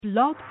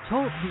Blog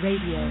Talk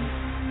Radio.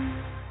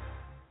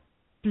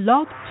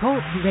 Blog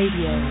Talk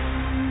Radio.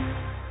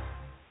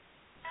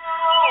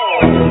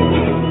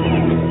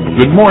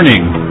 Good morning,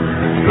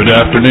 good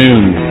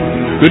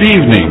afternoon, good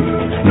evening,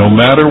 no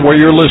matter where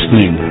you're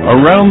listening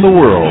around the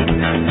world.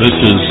 This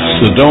is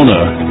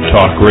Sedona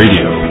Talk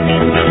Radio.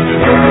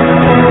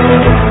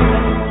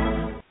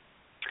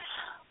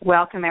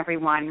 Welcome,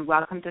 everyone.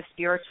 Welcome to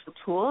Spiritual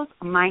Tools.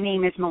 My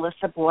name is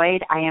Melissa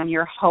Boyd. I am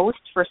your host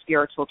for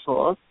Spiritual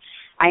Tools.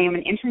 I am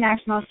an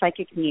international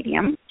psychic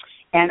medium,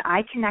 and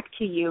I connect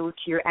to you,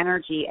 to your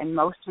energy, and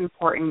most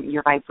important,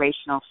 your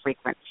vibrational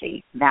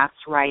frequency. That's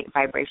right,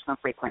 vibrational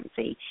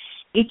frequency.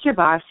 Each of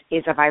us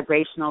is a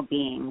vibrational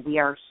being. We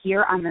are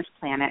here on this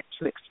planet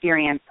to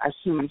experience a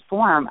human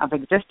form of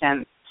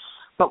existence,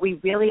 but we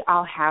really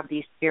all have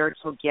these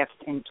spiritual gifts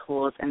and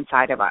tools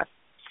inside of us.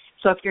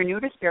 So if you're new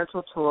to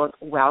Spiritual Tools,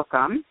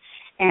 welcome.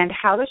 And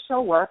how the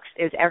show works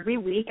is every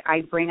week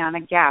I bring on a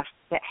guest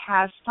that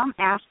has some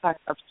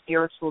aspect of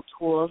spiritual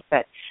tools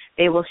that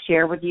they will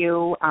share with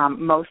you.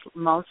 Most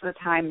of the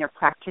time they're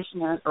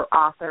practitioners or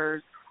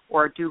authors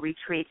or do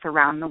retreats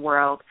around the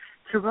world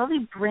to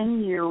really bring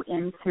you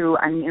into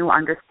a new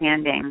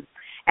understanding.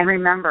 And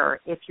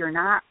remember, if you're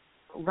not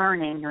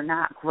learning, you're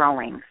not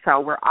growing. So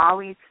we're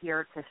always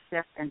here to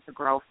shift and to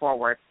grow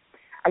forward.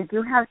 I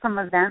do have some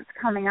events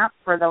coming up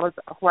for those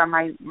who are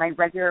my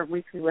regular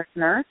weekly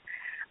listeners.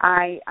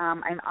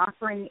 I'm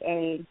offering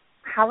a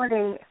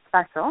holiday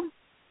special.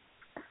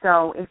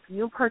 So if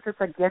you purchase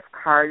a gift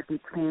card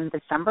between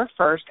December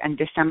 1st and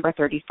December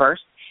 31st,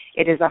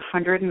 it is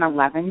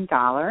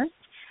 $111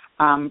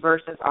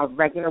 versus a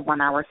regular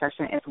 1-hour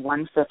session is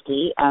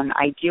 $150. And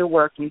I do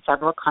work in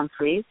several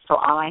countries, so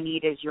all I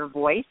need is your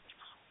voice,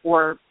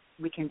 or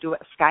we can do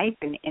it Skype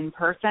and in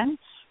person.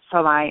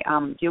 So I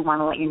do want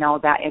to let you know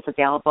that is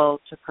available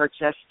to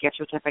purchase gift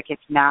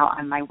certificates now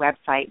on my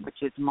website, which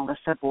is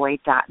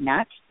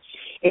melissaboyd.net.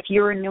 If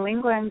you're in New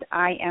England,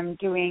 I am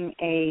doing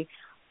a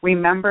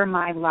Remember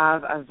My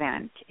Love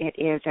event. It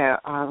is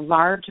a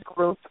large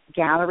group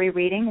gallery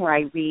reading where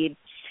I read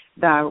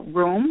the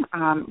room,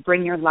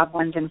 Bring Your Loved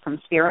Ones In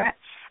from Spirit.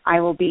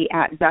 I will be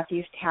at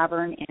Duffy's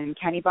Tavern in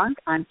Kennebunk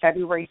on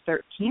February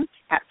 13th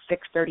at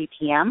 6:30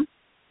 p.m.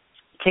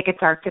 Tickets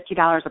are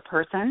 $50 a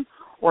person,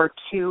 or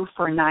two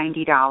for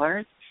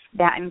 $90.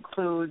 That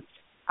includes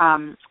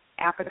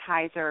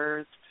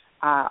appetizers,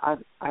 a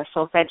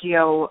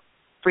solfeggio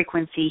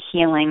frequency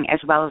healing, as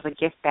well as a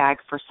gift bag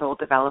for soul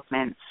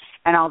development.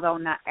 And although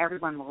not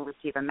everyone will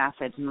receive a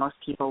message, most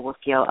people will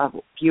feel a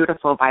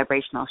beautiful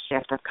vibrational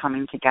shift of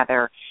coming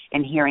together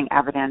and hearing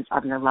evidence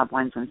of your loved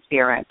ones in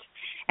spirit.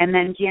 And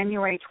then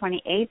January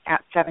 28th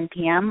at 7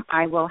 p.m.,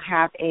 I will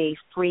have a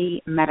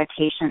free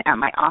meditation at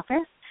my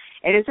office.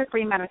 It is a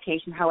free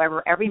meditation.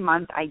 However, every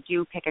month I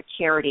do pick a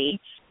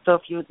charity. So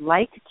if you'd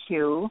like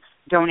to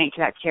donate to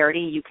that charity,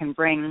 you can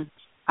bring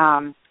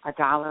 $1,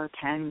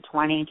 $10,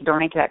 $20 to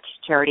donate to that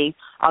charity,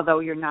 although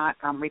you're not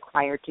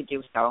required to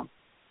do so.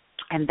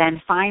 And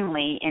then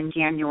finally, in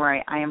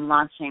January, I am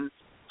launching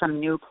some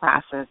new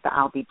classes that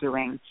I'll be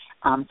doing.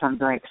 So I'm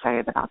very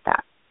excited about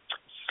that.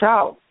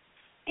 So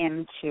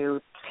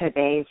into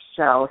today's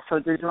show. So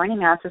you're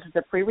joining us. This is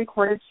a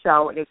pre-recorded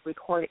show. It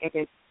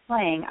is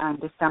playing on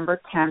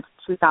December 10th,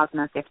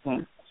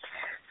 2015.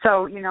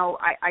 So, you know,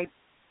 I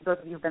those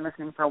of you who've been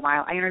listening for a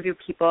while, I interview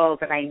people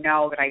that I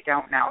know that I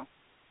don't know.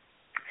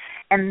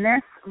 And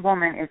this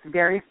woman is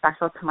very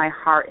special to my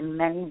heart in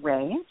many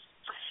ways.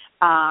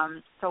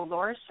 So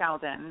Laurra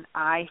Sheldon,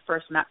 I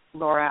first met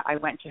Laurra. I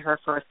went to her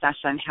for a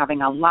session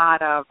having a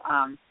lot of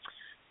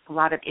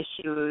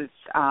issues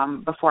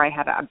before I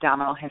had an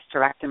abdominal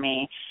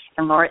hysterectomy.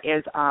 And Laurra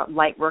is a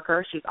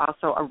Lightworker. She's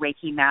also a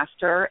Reiki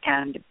master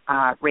and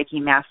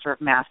Reiki master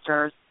of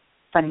masters.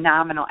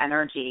 Phenomenal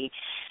energy.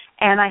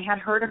 And I had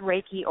heard of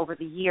Reiki over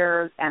the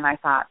years, and I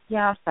thought,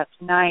 yes, that's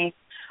nice.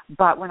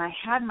 But when I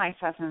had my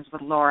sessions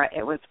with Laurra,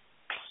 it was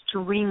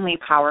extremely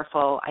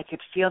powerful. I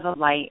could feel the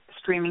light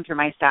streaming through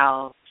my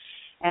cells.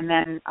 And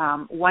then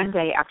one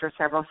day after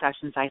several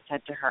sessions, I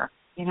said to her,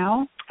 you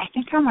know, I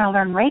think I'm going to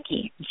learn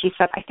Reiki. And she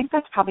said, I think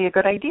that's probably a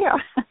good idea.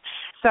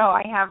 So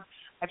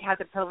I've had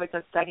the privilege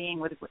of studying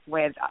with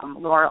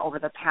Laurra over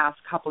the past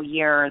couple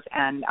years,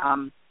 and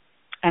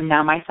I'm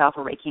now myself a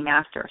Reiki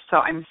master. So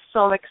I'm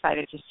so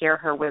excited to share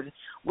her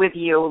with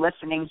you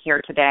listening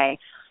here today.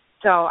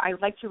 So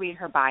I'd like to read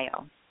her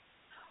bio.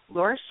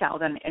 Laurra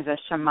Sheldon is a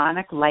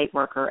shamanic light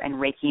worker and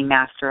Reiki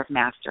master of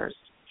masters.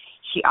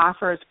 She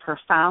offers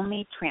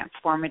profoundly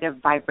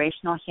transformative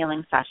vibrational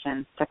healing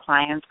sessions to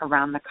clients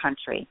around the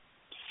country.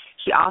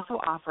 She also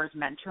offers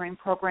mentoring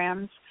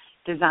programs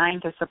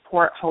designed to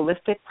support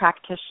holistic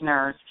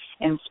practitioners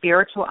and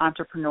spiritual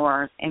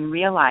entrepreneurs in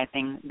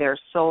realizing their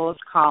soul's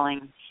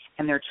calling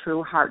and their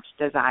true heart's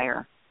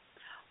desire.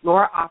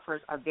 Laurra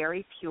offers a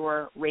very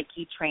pure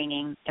Reiki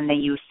training in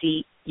the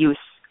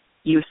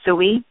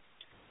Usui,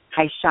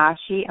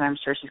 Haishashi, and I'm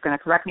sure she's going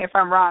to correct me if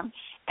I'm wrong,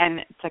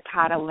 and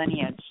Takata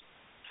lineage.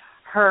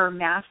 Her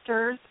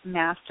master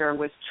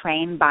was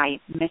trained by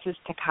Mrs.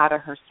 Takata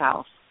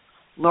herself.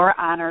 Laurra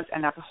honors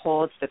and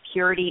upholds the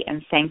purity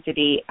and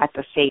sanctity at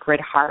the Sacred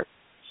Heart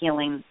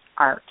Healing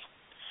Art.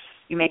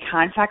 You may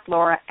contact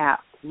Laurra at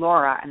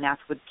Laurra, and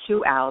that's with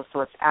 2 L's,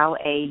 so it's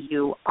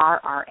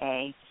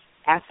LaurraSheldon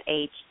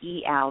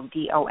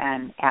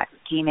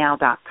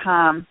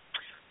 @gmail.com,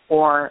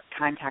 or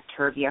contact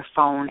her via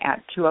phone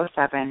at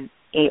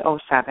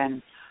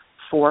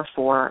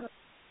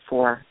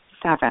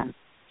 207-807-4447.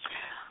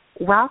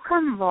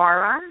 Welcome,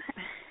 Laurra.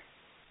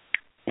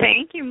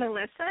 Thank you,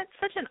 Melissa. It's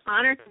such an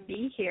honor to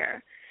be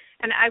here.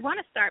 And I want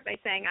to start by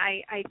saying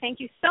I thank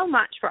you so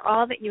much for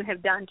all that you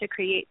have done to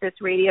create this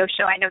radio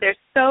show. I know there's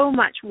so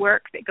much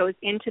work that goes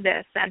into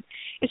this, and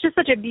it's just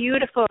such a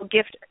beautiful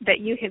gift that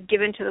you have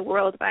given to the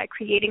world by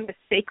creating this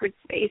sacred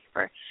space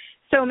for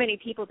so many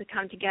people to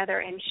come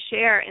together and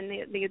share in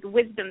the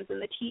wisdoms and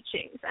the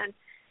teachings. And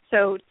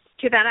so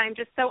to that, I'm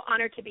just so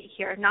honored to be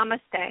here.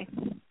 Namaste.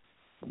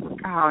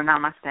 Oh,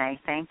 namaste.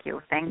 Thank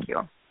you. Thank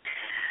you.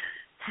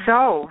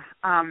 So,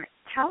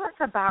 tell us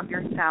about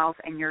yourself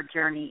and your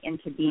journey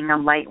into being a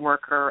light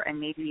worker, and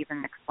maybe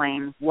even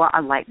explain what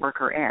a light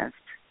worker is.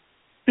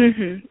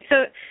 Mm-hmm.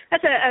 So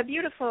that's a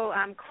beautiful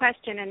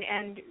question,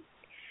 and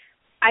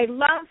I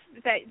love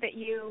that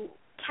you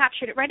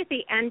captured it right at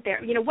the end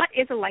there. You know, what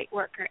is a light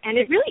worker? And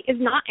it really is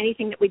not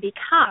anything that we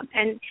become.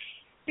 And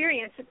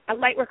experience, a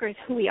light worker is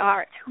who we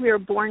are. It's who we were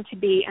born to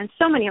be. And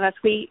so many of us,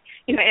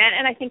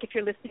 and I think if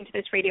you're listening to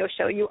this radio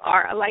show, you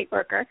are a light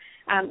worker.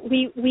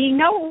 We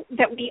know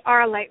that we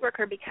are a light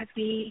worker because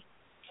we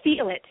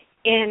feel it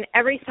in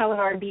every cell of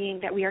our being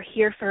that we are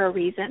here for a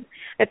reason,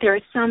 that there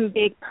is some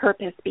big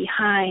purpose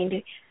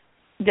behind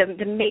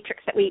the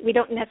matrix that we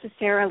don't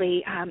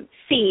necessarily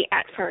see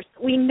at first.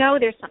 We know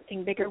there's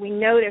something bigger. We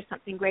know there's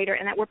something greater,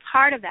 and that we're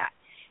part of that.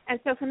 And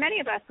so for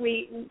many of us,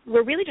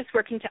 we're really just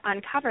working to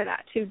uncover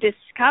that, to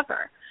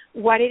discover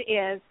what it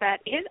is that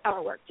is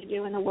our work to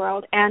do in the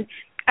world. And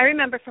I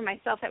remember for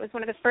myself, that was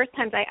one of the first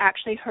times I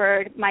actually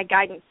heard my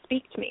guidance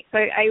speak to me. So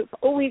I've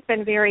always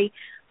been very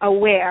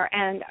aware,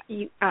 and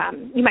you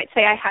might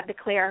say I had the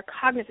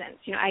claircognizance.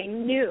 You know, I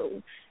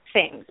knew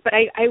things, but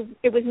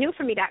it was new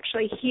for me to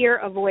actually hear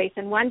a voice.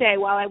 And one day,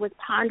 while I was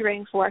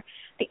pondering for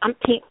the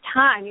umpteenth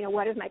time, you know,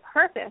 what is my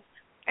purpose,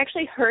 I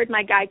actually heard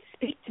my guide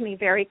speak to me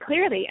very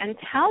clearly and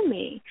tell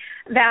me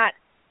that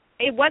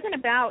it wasn't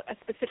about a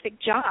specific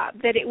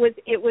job, that it was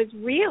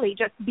really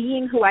just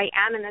being who I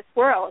am in this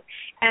world.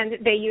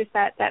 And they use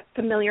that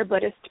familiar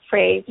Buddhist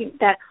phrase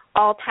that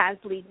all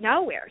paths lead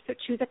nowhere, so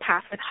choose a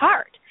path with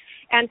heart.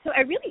 And so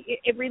it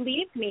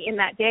relieved me in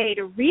that day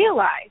to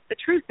realize the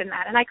truth in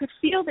that, and I could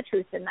feel the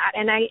truth in that.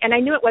 And I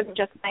knew it wasn't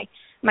just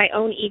my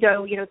own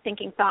ego, you know,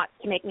 thinking thoughts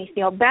to make me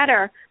feel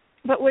better,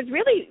 but was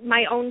really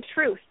my own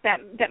truth,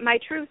 that my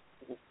truth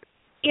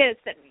is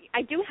that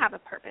I do have a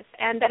purpose,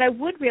 and that I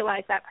would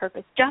realize that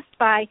purpose just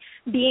by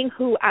being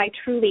who I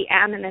truly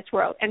am in this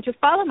world. And to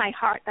follow my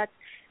heart, that's,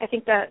 I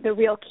think, the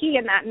real key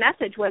in that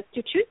message was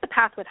to choose the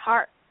path with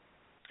heart.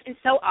 And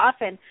so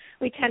often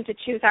we tend to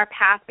choose our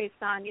path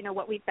based on, you know,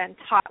 what we've been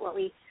taught, what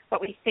we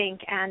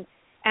think. And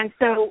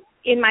so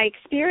in my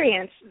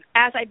experience,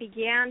 as I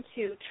began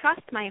to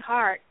trust my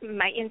heart,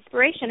 my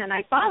inspiration, and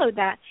I followed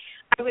that,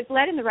 I was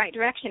led in the right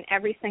direction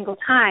every single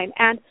time.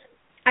 And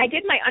I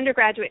did my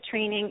undergraduate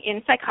training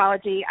in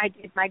psychology. I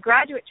did my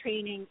graduate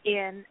training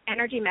in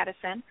energy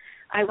medicine.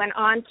 I went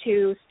on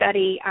to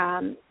study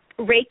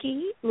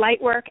Reiki,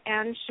 light work,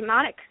 and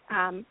shamanic.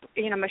 I'm a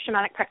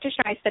shamanic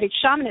practitioner. I studied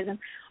shamanism.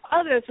 All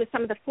of those with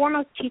some of the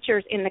foremost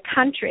teachers in the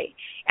country.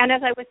 And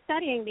as I was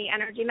studying the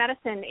energy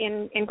medicine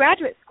in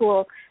graduate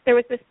school, there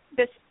was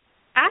this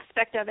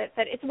aspect of it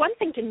that it's one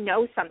thing to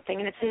know something,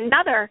 and it's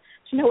another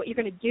to know what you're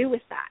going to do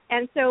with that.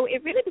 And so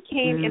it really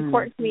became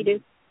important to me to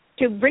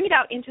bring it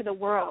out into the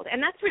world.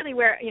 And that's really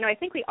where, you know, I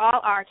think we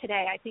all are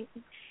today. I think,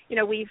 you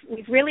know, we've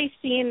really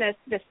seen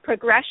this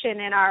progression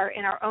in our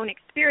own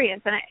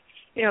experience. And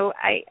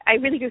I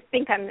really do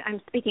think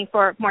I'm speaking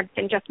for more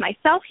than just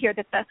myself here,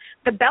 that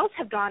the belts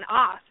have gone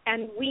off,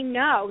 and we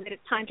know that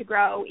it's time to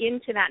grow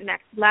into that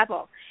next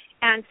level.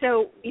 And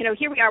so, you know,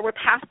 here we are, we're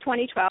past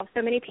 2012.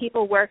 So many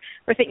people were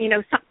thinking, you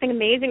know, something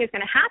amazing is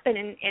going to happen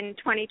in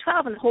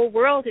 2012, and the whole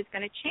world is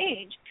going to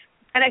change.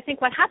 And I think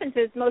what happens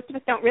is most of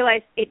us don't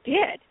realize it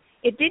did.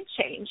 It did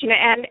change, you know,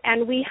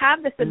 and we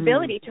have this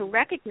ability to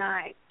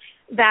recognize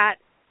that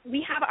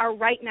we have our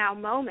right now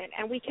moment,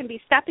 and we can be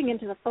stepping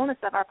into the fullness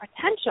of our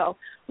potential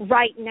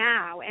right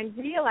now and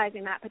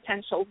realizing that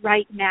potential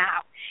right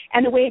now.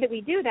 And the way that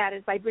we do that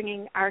is by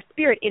bringing our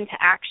spirit into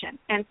action.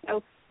 And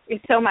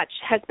so much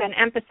has been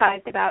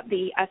emphasized about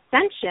the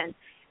ascension.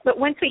 But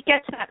once we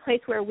get to that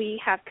place where we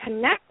have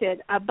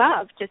connected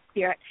above to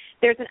spirit,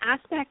 there's an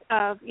aspect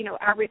of, you know,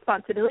 our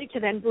responsibility to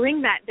then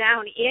bring that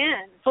down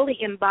in, fully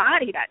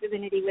embody that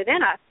divinity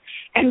within us,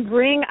 and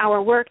bring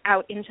our work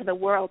out into the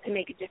world to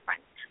make a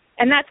difference.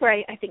 And that's where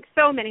I think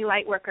so many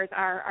light workers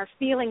are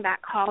feeling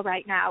that call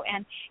right now,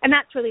 and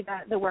that's really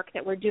the work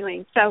that we're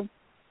doing. So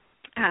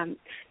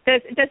does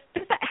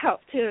that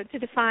help to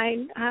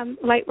define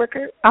light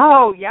worker?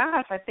 Oh,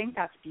 yes, I think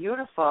that's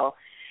beautiful.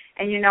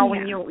 And, you know,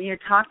 when you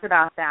talked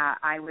about that,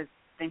 I was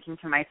thinking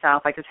to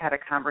myself, I just had a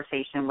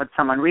conversation with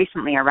someone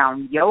recently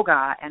around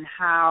yoga and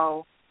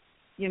how,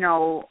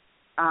 yoga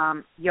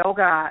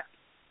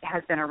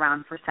has been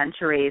around for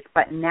centuries,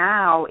 but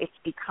now it's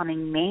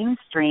becoming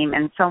mainstream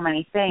in so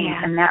many things.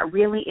 Yeah. And that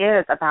really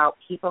is about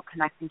people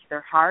connecting to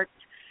their hearts,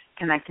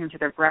 connecting to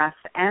their breaths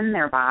and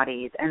their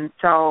bodies. And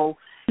so,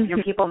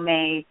 people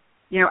may,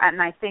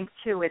 and I think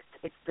too,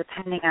 it's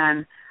depending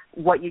on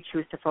what you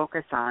choose to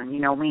focus on.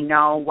 We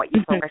know what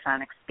you focus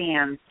on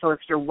expands. So if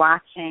you're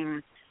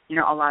watching,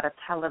 a lot of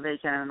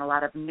television and a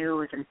lot of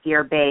news and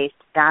fear-based,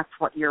 that's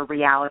what your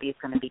reality is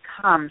going to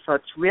become. So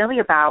it's really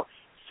about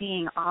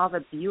seeing all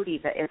the beauty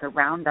that is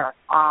around us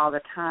all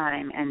the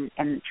time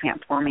and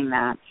transforming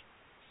that.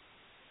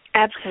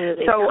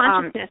 Absolutely. So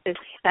consciousness is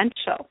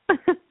essential.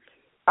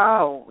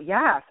 Oh,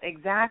 yes,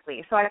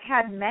 exactly. So I've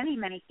had many,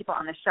 many people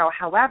on the show.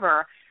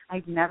 However,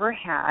 I've never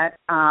had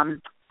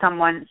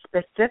someone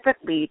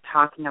specifically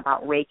talking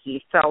about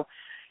Reiki. So,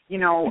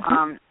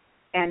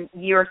 and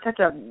you're such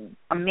an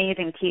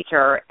amazing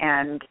teacher.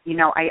 And,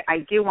 I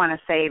do want to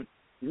say,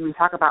 we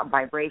talk about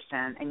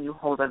vibration, and you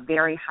hold a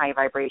very high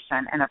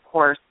vibration. And, of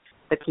course,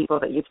 the people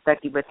that you've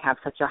studied with have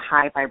such a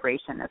high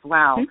vibration as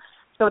well. Mm-hmm.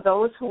 So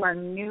those who are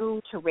new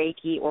to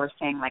Reiki or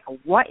saying, like,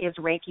 what is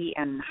Reiki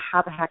and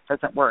how the heck does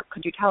it work?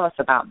 Could you tell us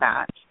about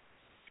that?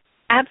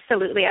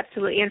 Absolutely,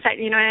 absolutely. In fact,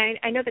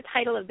 I know the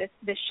title of this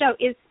show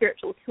is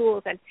Spiritual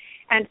Tools, and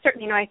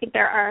certainly, I think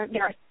there are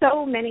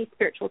so many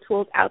spiritual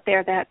tools out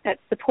there that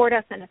support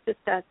us and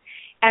assist us.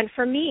 And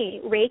for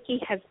me, Reiki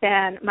has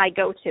been my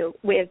go-to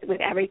with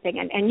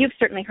everything. And you've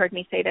certainly heard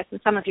me say this, and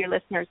some of your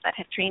listeners that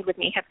have trained with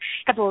me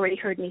have already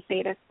heard me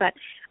say this. But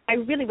I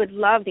really would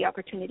love the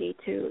opportunity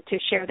to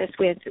share this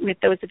with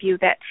those of you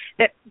that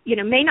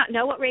may not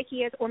know what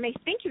Reiki is or may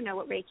think you know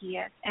what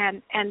Reiki is.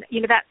 And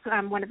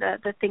that's one of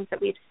the things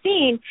that we've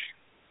seen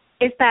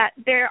is that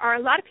there are a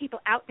lot of people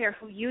out there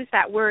who use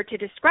that word to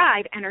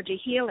describe energy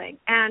healing.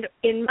 And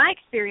in my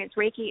experience,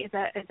 Reiki is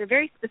a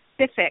very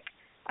specific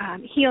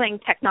healing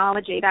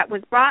technology that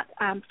was brought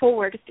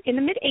forward in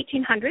the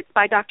mid-1800s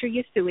by Dr.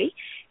 Usui.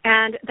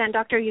 And then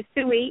Dr.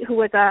 Usui, who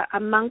was a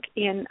monk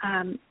in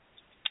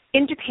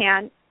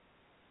Japan,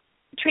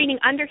 training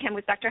under him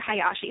was Dr.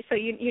 Hayashi. So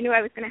you knew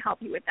I was going to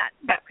help you with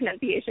that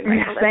pronunciation,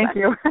 right, Melissa? Thank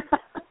you.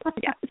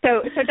 Yeah.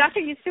 So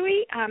Dr.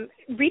 Usui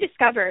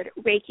rediscovered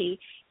Reiki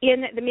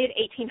in the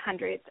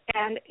mid-1800s,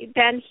 and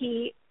then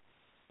he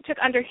took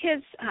under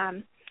his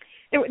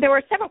there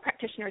were several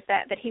practitioners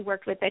that he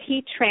worked with that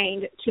he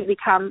trained to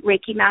become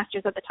Reiki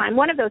masters at the time.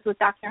 One of those was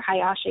Dr.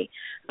 Hayashi,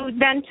 who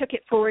then took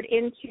it forward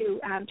into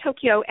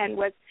Tokyo and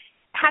was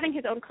having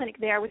his own clinic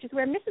there, which is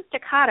where Mrs.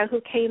 Takata,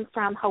 who came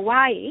from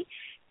Hawaii,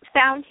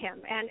 found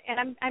him. And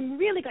I'm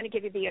really going to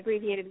give you the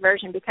abbreviated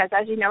version because,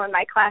 as you know, in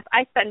my class,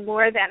 I spend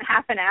more than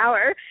half an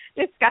hour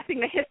discussing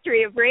the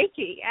history of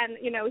Reiki. And,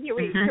 here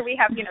we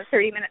have,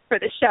 30 minutes for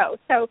the show.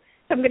 So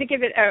I'm going to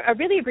give it a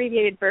really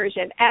abbreviated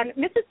version. And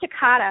Mrs.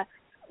 Takata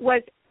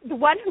was the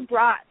one who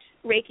brought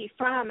Reiki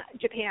from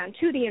Japan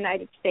to the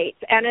United States,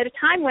 and at a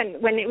time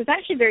when it was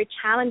actually very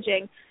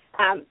challenging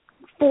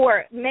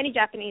for many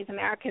Japanese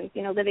Americans,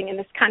 living in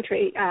this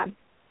country,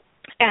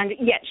 and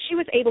yet she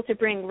was able to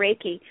bring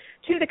Reiki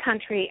to the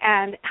country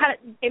and had it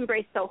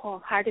embraced so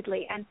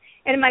wholeheartedly. And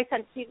in my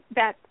sense,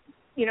 that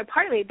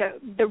partly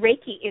the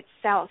Reiki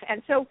itself.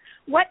 And so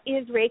what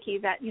is Reiki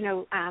that,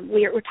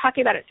 we're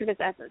talking about it sort of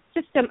as a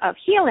system of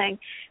healing,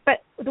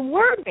 but the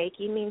word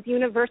Reiki means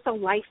universal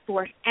life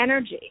force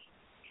energy.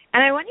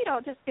 And I want you to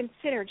all just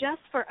consider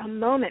just for a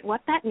moment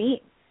what that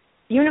means,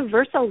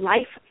 universal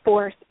life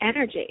force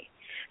energy.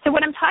 So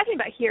what I'm talking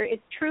about here is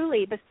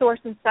truly the source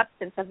and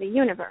substance of the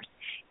universe.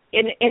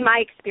 In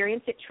my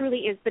experience, it truly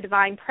is the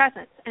divine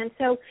presence. And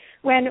so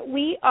when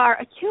we are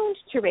attuned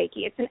to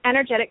Reiki, it's an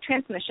energetic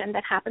transmission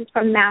that happens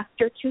from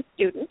master to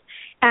student.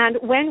 And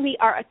when we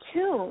are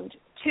attuned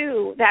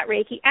to that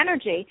Reiki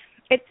energy,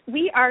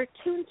 we are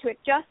tuned to it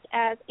just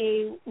as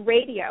a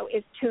radio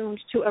is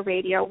tuned to a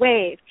radio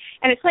wave.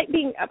 And it's like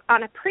being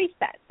on a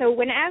preset. So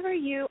whenever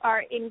you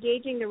are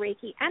engaging the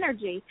Reiki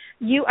energy,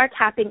 you are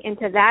tapping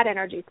into that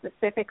energy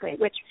specifically,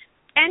 which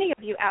any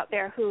of you out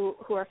there who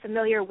are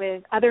familiar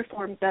with other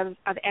forms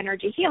of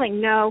energy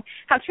healing know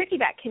how tricky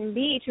that can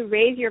be to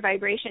raise your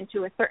vibration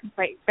to a certain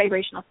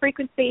vibrational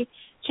frequency,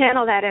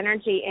 channel that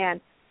energy in.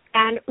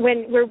 And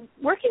when we're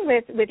working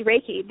with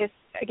Reiki,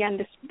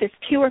 this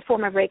pure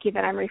form of Reiki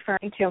that I'm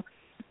referring to,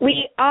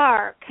 we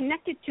are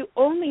connected to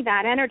only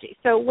that energy.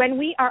 So when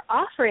we are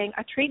offering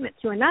a treatment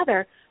to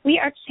another, we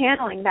are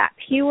channeling that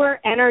pure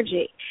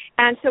energy.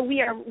 And so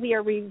we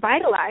are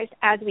revitalized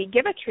as we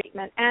give a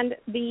treatment, and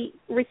the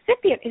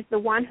recipient is the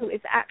one who is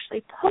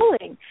actually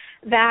pulling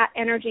that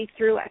energy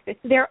through us. It's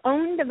their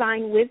own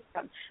divine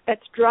wisdom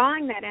that's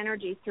drawing that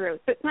energy through.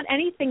 So it's not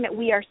anything that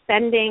we are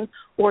sending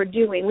or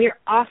doing. We are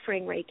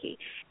offering Reiki,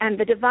 and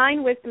the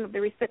divine wisdom of the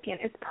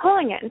recipient is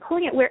pulling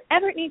it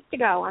wherever it needs to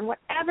go, on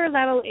whatever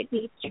level it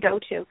needs to go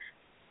to.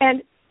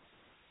 And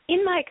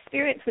in my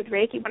experience with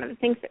Reiki, one of the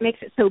things that makes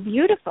it so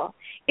beautiful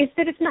is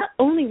that it's not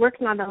only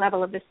working on the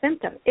level of the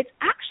symptom, it's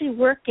actually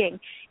working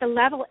the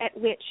level at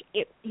which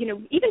it,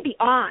 even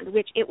beyond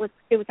which it was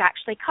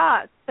actually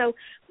caused. So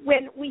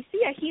when we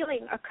see a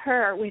healing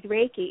occur with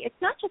Reiki, it's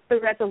not just the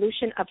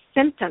resolution of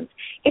symptoms,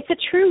 it's a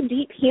true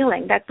deep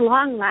healing that's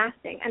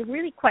long-lasting and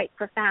really quite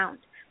profound.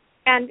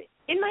 And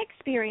in my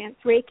experience,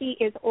 Reiki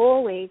is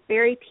always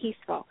very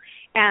peaceful,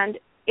 and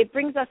it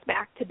brings us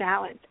back to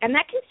balance. And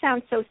that can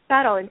sound so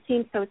subtle and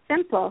seem so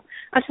simple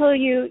until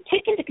you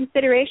take into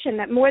consideration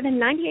that more than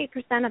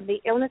 98% of the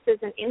illnesses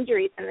and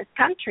injuries in this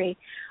country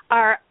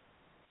are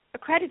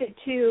accredited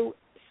to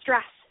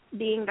stress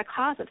being the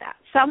cause of that.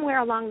 Somewhere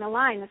along the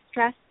line, the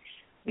stress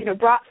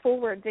brought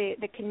forward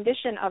the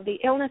condition of the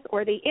illness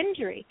or the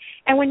injury.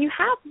 And when you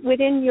have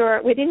within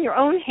your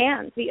own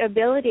hands the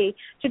ability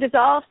to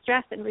dissolve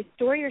stress and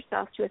restore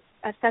yourself to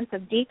a sense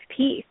of deep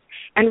peace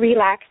and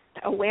relaxed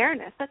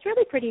awareness, that's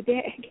really pretty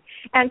big.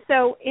 And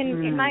so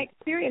in my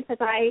experience as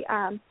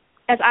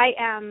I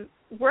am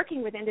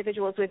working with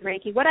individuals with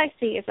Reiki, what I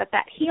see is that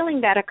healing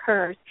that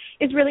occurs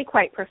is really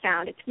quite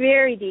profound. It's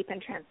very deep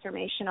and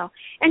transformational,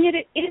 and yet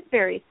it is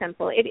very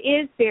simple. It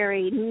is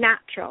very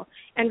natural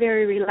and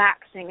very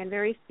relaxing and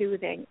very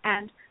soothing.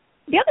 And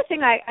the other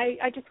thing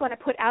I just want to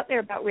put out there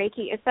about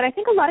Reiki is that I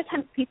think a lot of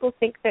times people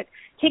think that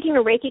taking a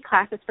Reiki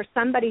class is for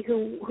somebody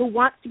who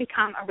wants to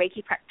become a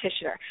Reiki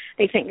practitioner.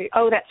 They think,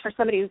 that's for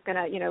somebody who's going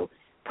to,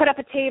 put up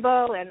a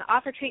table and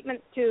offer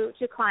treatments to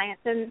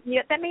clients, and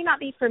yet that may not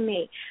be for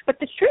me. But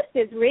the truth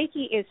is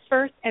Reiki is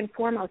first and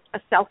foremost a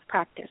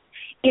self-practice.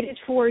 It is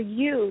for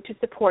you to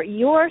support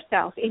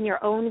yourself in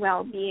your own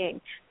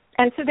well-being.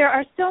 And so there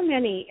are so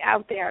many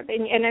out there,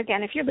 and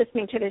again, if you're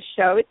listening to this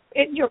show,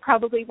 you're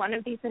probably one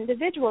of these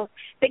individuals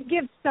that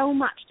give so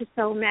much to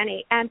so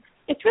many. And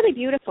it's really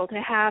beautiful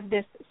to have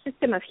this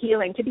system of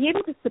healing, to be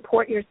able to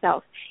support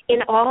yourself in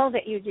all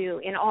that you do,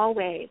 in all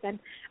ways. And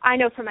I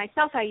know for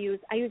myself, I use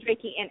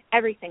Reiki in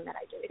everything that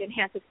I do. It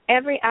enhances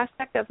every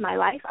aspect of my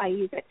life. I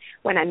use it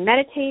when I'm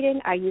meditating.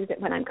 I use it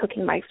when I'm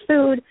cooking my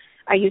food.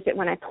 I use it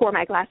when I pour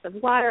my glass of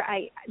water.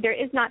 There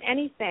is not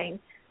anything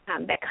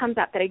that comes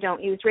up that I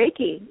don't use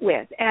Reiki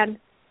with. And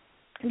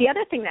the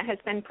other thing that has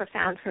been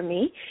profound for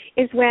me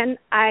is when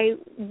I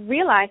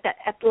realized that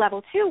at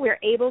level 2, we're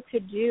able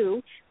to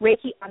do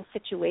Reiki on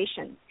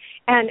situations.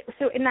 And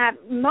so in that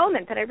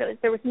moment that I realized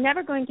there was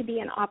never going to be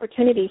an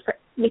opportunity for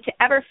me to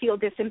ever feel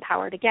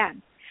disempowered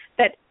again,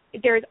 that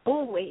there is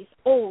always,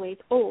 always,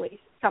 always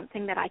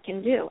something that I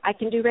can do. I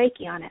can do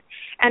Reiki on it.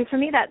 And for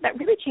me, that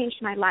really changed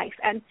my life.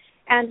 And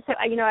so,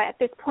 at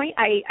this point,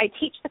 I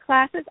teach the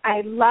classes.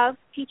 I love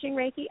teaching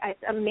Reiki. It's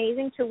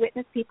amazing to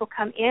witness people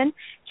come in,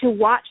 to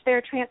watch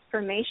their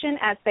transformation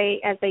as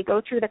they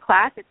go through the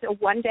class. It's a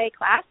one-day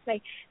class.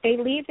 They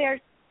leave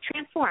there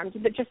transformed,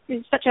 but just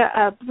such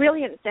a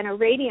brilliance and a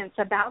radiance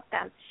about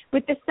them,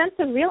 with this sense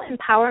of real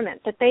empowerment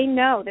that they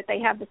know that they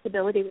have this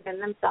ability within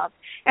themselves,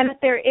 and that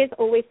there is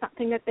always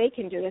something that they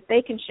can do, that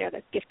they can share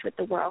this gift with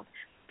the world.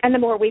 And the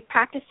more we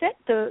practice it,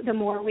 the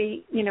more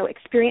we,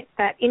 experience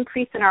that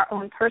increase in our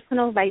own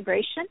personal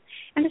vibration.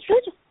 And it's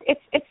really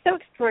it's so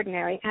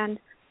extraordinary. And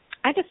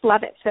I just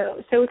love it.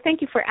 So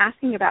thank you for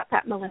asking about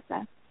that,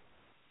 Melissa.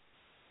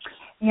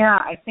 Yeah,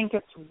 I think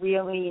it's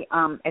really,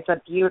 it's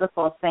a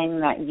beautiful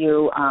thing that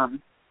you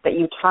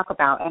talk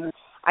about. And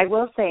I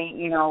will say,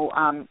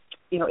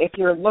 if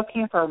you're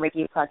looking for a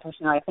Reiki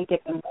practitioner, I think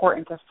it's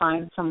important to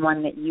find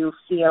someone that you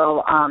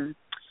feel,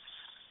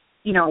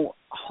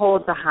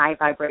 holds a high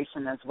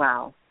vibration as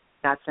well.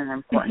 That's an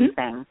important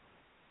thing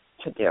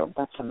to do.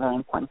 That's a really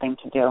important thing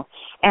to do.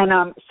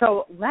 And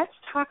so let's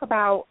talk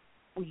about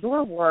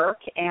your work.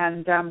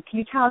 And can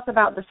you tell us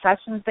about the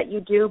sessions that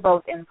you do,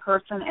 both in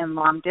person and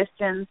long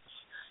distance,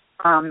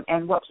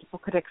 and what people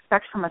could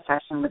expect from a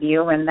session with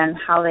you, and then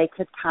how they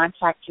could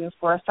contact you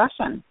for a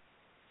session?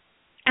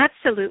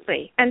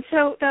 Absolutely. And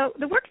so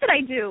the work that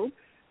I do,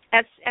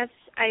 as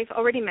I've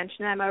already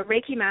mentioned, I'm a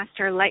Reiki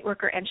master,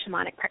 Lightworker, and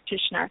shamanic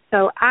practitioner.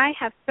 So I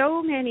have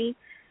so many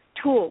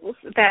tools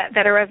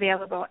that are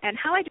available, and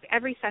how I do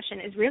every session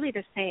is really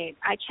the same.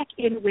 I check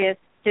in with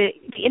the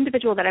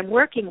individual that I'm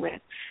working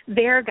with,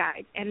 their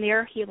guides and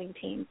their healing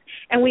teams,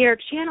 and we are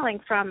channeling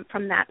from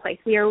that place.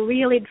 We are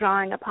really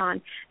drawing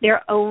upon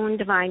their own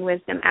divine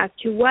wisdom as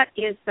to what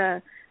is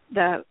the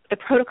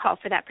protocol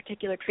for that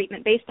particular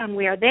treatment based on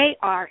where they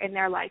are in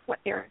their life, what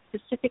their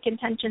specific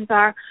intentions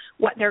are,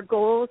 what their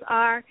goals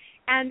are,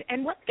 and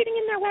what's getting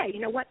in their way.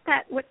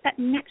 What's that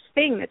next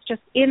thing that's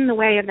just in the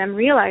way of them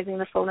realizing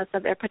the fullness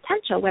of their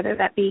potential, whether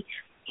that be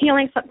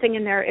healing something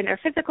in their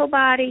physical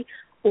body,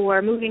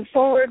 or moving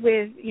forward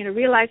with,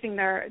 realizing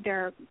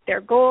their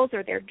goals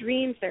or their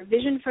dreams, their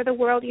vision for the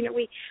world.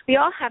 We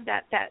all have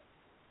that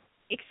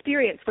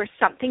experience where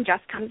something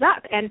just comes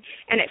up and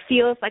it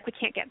feels like we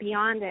can't get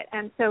beyond it.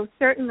 And so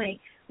certainly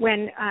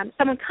when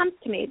someone comes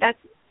to me,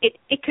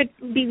 it could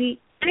be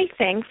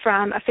anything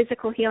from a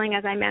physical healing,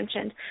 as I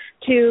mentioned,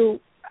 to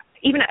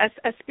even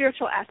a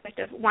spiritual aspect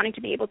of wanting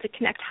to be able to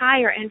connect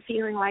higher and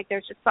feeling like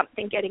there's just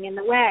something getting in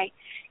the way.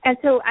 And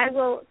so I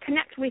will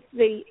connect with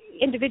the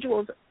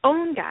individual's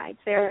own guides,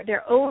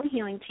 their own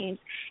healing teams,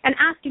 and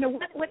ask,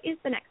 what is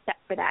the next step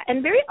for that?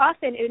 And very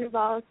often it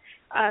involves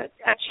a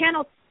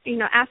channel,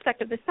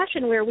 aspect of the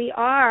session where we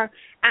are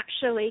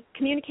actually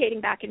communicating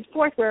back and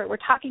forth, where we're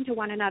talking to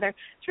one another,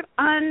 sort of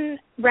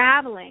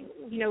unraveling,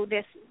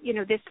 this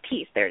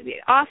piece.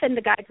 Often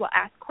the guides will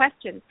ask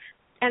questions.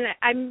 And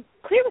I'm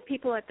clear with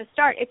people at the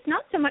start, it's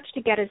not so much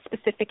to get a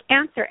specific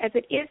answer as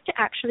it is to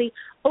actually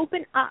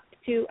open up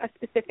to a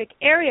specific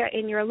area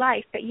in your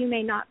life that you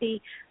may not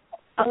be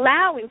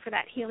allowing for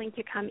that healing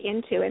to come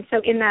into. And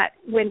so in that,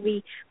 when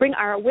we bring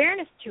our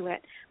awareness to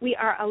it, we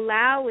are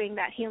allowing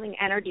that healing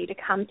energy to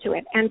come to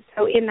it. And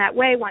so in that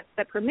way, once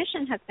the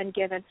permission has been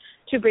given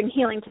to bring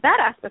healing to that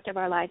aspect of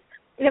our life,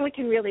 then we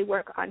can really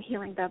work on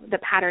healing the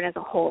pattern as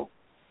a whole.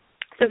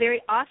 So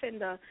very often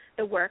the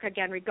work,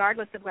 again,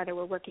 regardless of whether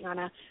we're working on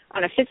a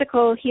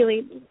physical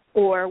healing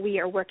or we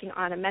are working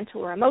on a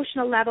mental or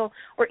emotional level,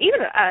 or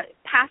even a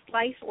past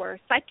life or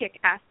psychic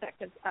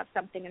aspect of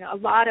something, a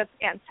lot of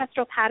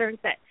ancestral patterns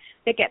that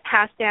get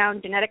passed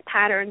down, genetic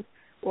patterns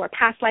or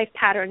past life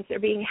patterns are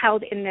being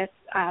held in this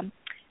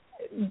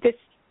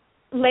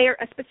layer,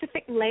 a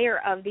specific layer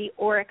of the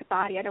auric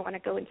body. I don't want to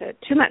go into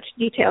too much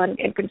detail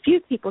and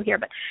confuse people here,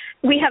 but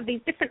we have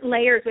these different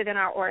layers within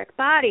our auric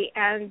body,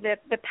 and the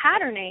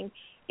patterning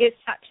is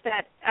such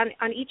that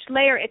on each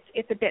layer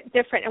it's a bit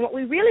different. And what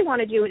we really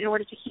want to do in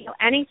order to heal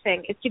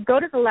anything is to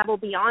go to the level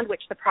beyond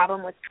which the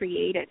problem was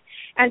created.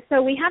 And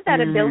so we have that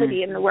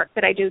ability in the work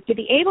that I do to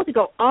be able to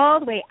go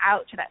all the way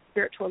out to that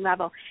spiritual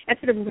level and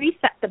sort of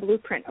reset the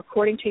blueprint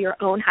according to your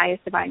own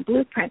highest divine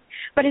blueprint.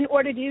 But in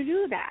order to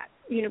do that,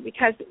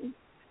 because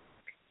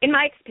in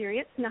my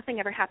experience, nothing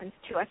ever happens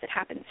to us, it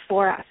happens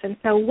for us. And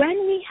so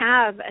when we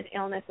have an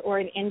illness or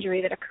an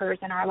injury that occurs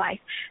in our life,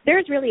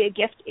 there's really a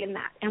gift in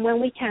that. And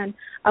when we can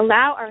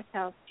allow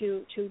ourselves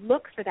to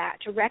look for that,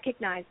 to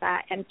recognize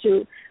that, and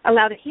to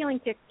allow the healing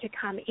to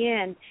come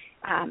in,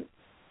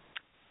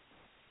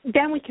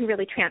 then we can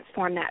really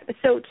transform that.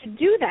 So to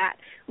do that,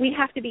 we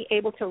have to be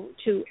able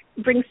to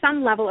bring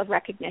some level of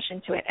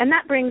recognition to it. And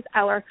that brings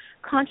our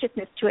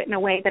consciousness to it in a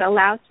way that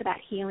allows for that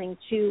healing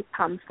to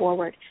come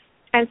forward.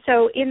 And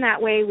so in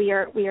that way, we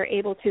are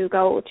able to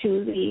go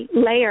to the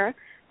layer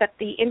that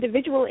the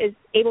individual is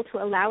able to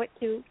allow it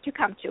to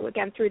come to,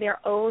 again, through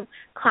their own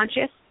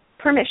conscious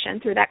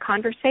permission. Through that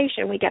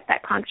conversation, we get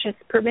that conscious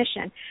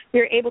permission. We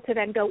are able to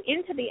then go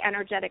into the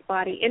energetic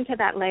body, into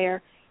that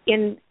layer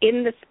in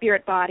the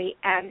spirit body,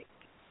 and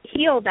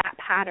heal that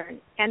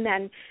pattern. And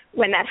then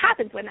when that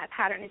happens, when that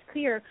pattern is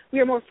clear, we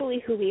are more fully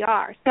who we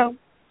are. So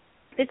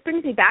this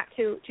brings me back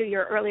to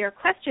your earlier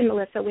question,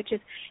 Melissa, which is,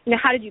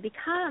 how did you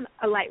become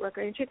a light worker?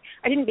 In truth,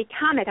 I didn't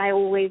become it. I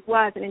always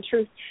was. And in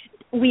truth,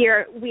 we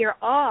are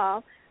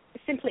all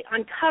simply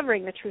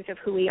uncovering the truth of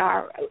who we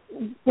are.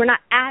 We're not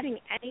adding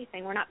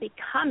anything. We're not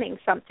becoming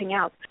something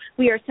else.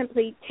 We are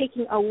simply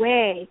taking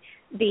away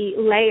the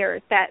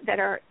layers that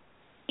are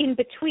in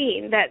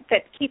between that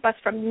keep us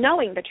from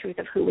knowing the truth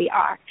of who we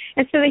are.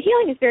 And so the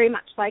healing is very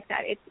much like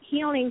that. It's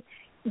healing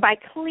by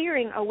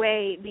clearing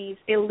away these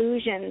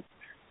illusions.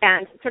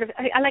 And sort of,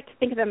 I like to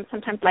think of them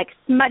sometimes like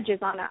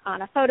smudges on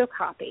a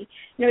photocopy.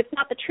 It's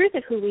not the truth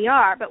of who we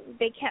are, but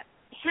they get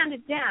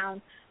handed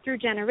down through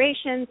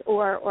generations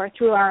or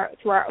through our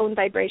own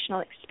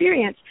vibrational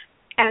experience,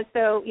 as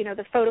though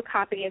the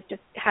photocopy is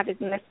just having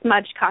the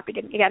smudge copied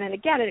again and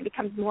again, and it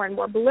becomes more and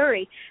more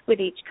blurry with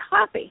each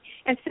copy.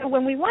 And so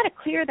when we want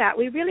to clear that,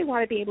 we really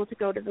want to be able to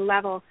go to the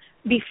level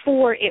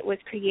before it was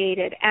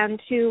created and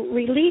to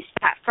release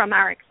that from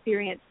our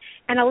experience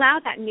and allow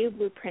that new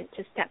blueprint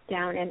to step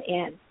down and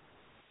in.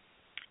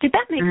 Did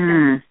that make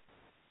sense?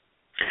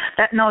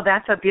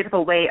 That's a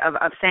beautiful way of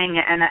saying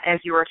it. And as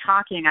you were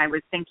talking, I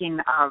was thinking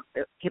of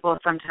people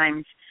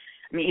sometimes,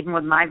 even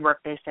with my work,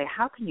 they say,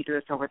 how can you do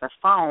this over the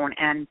phone?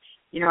 And,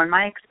 in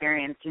my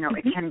experience,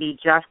 it can be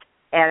just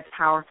as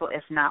powerful,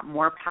 if not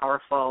more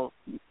powerful,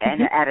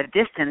 and at a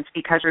distance,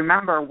 because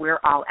remember, we're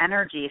all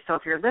energy. So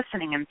if you're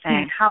listening and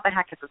saying, how the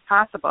heck is this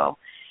possible?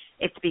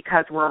 It's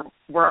because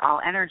we're all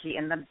energy.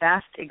 And the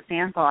best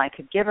example I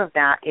could give of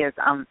that is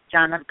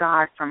John of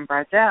God from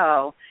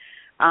Brazil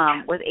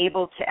was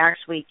able to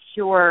actually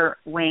cure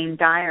Wayne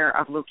Dyer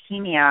of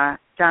leukemia.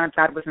 John of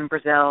God was in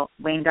Brazil.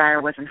 Wayne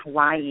Dyer was in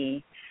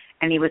Hawaii.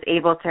 And he was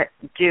able to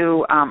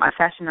do a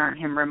session on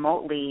him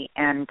remotely,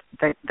 and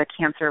the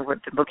cancer,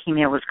 the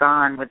leukemia was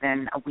gone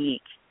within a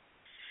week.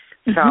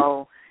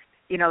 So,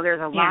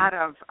 there's a lot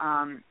of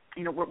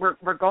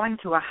we're going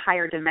to a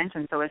higher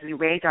dimension. So as we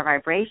raise our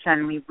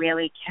vibration, we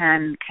really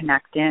can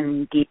connect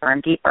in deeper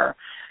and deeper.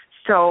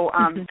 So,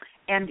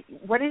 and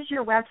what is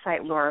your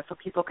website, Laura, so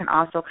people can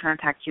also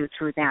contact you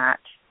through that?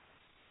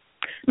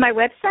 My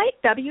website,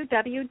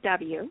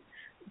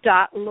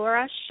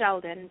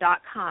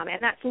 www.laurasheldon.com,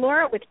 and that's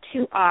Laura with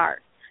 2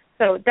 R's.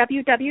 So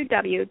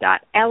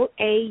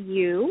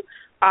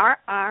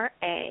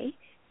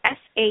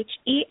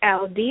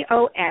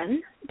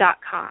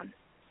www.laurasheldon.com.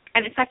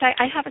 And in fact,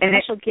 I have a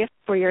special gift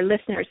for your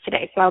listeners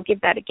today, so I'll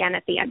give that again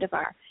at the end of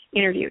our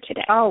interview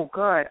today. Oh,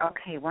 good.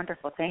 Okay,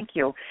 wonderful. Thank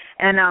you.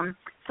 And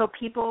so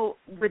people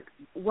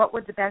what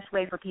would the best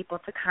way for people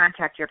to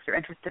contact you if they're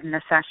interested in a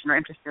session or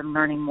interested in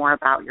learning more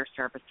about your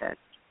services?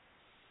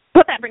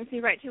 Well, that brings me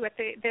right to what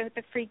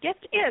the free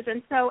gift is.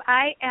 And so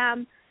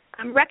I'm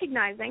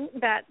recognizing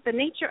that the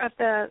nature of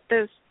the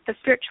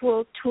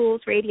Spiritual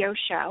Tools radio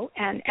show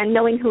and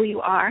knowing who you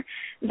are,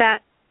 that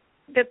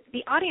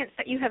the audience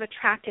that you have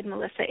attracted,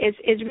 Melissa,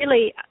 is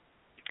really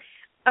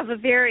of a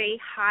very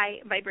high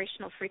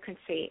vibrational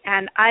frequency,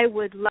 and I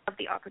would love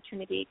the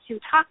opportunity to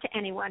talk to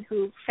anyone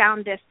who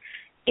found this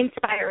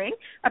inspiring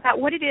about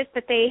what it is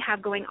that they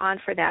have going on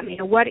for them.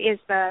 What is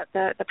the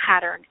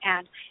pattern,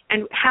 and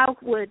how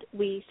would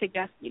we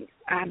suggest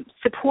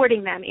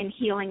supporting them in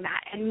healing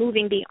that and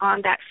moving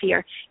beyond that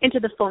fear into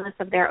the fullness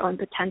of their own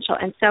potential.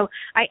 And so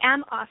I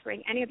am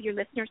offering any of your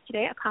listeners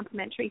today a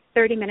complimentary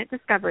 30-minute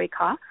discovery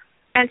call.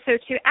 And so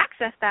to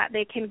access that,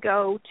 they can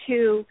go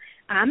to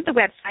the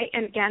website,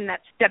 and again,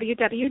 that's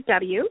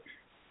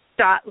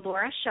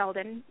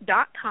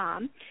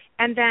www.laurrasheldon.com,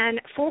 and then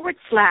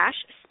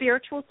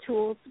 /spiritual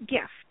tools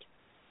gift,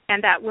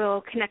 and that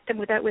will connect them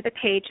with a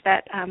page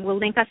that will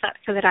link us up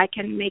so that I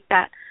can make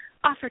that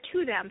offer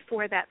to them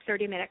for that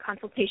 30-minute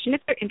consultation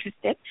if they're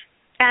interested.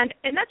 And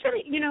that's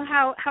really,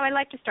 how I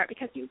like to start,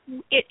 because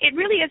it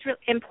really is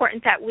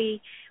important that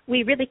we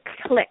really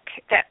click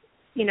that.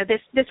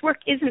 This work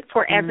isn't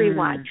for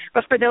everyone,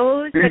 but for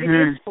those that it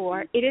is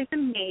for, it is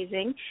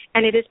amazing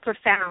and it is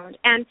profound.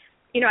 And,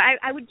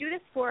 I would do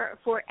this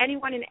for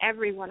anyone and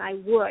everyone. I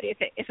would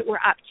if it were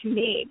up to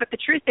me. But the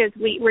truth is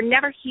we're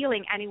never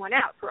healing anyone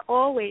else. We're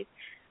always,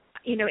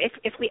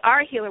 if we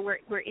are a healer,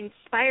 we're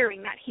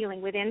inspiring that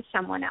healing within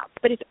someone else.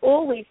 But it's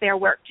always their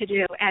work to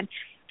do, and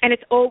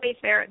it's always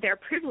their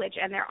privilege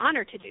and their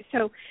honor to do.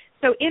 So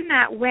in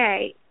that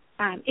way,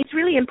 it's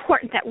really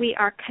important that we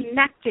are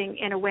connecting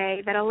in a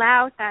way that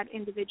allows that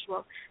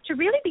individual to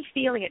really be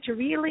feeling it, to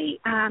really,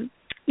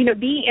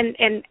 be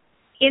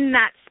in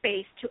that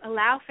space to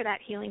allow for that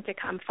healing to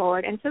come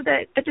forward. And so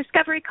the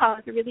discovery call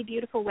is a really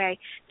beautiful way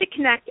to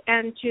connect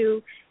and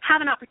to have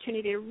an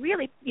opportunity to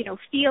really,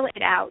 feel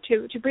it out,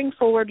 to bring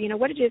forward,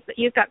 what it is that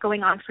you've got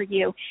going on for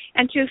you,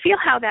 and to feel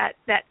how that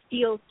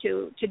feels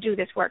to do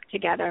this work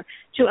together,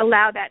 to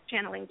allow that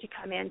channeling to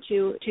come in,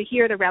 to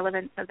hear the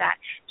relevance of that,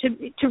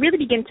 to really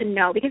begin to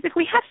know. Because if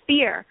we have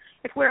fear,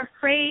 if we're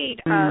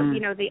afraid of,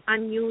 the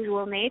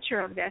unusual nature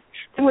of this,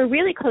 then we're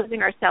really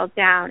closing ourselves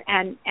down,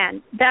 and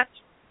that's,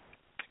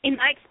 in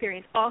my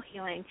experience, all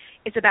healing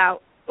is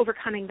about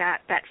overcoming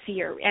that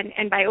fear.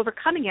 And by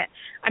overcoming it,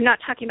 I'm not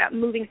talking about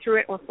moving through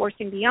it or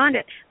forcing beyond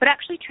it, but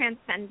actually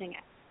transcending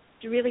it,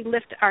 to really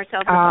lift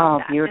ourselves above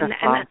that. Beautiful.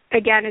 And that,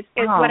 again, is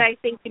what I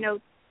think,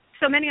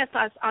 so many of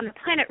us on the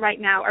planet right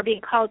now are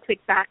being called to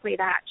exactly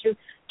that, to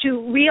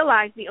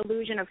realize the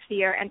illusion of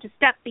fear and to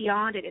step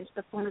beyond it into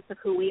the fullness of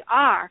who we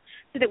are,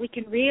 so that we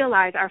can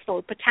realize our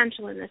full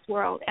potential in this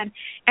world. And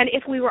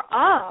if we were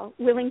all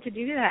willing to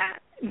do that,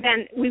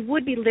 then we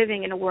would be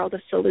living in a world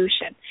of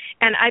solution.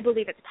 And I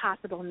believe it's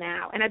possible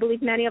now. And I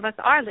believe many of us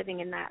are living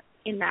in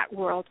that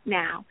world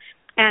now.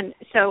 And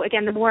so,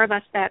 again, the more of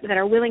us that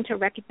are willing to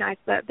recognize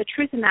the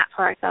truth in that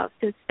for ourselves,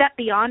 to step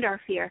beyond our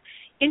fear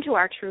into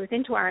our truth,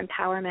 into our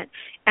empowerment,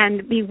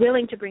 and be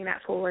willing to bring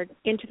that forward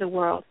into the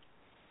world,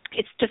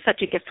 it's just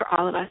such a gift for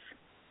all of us.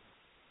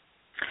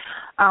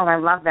 Oh, I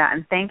love that.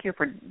 And thank you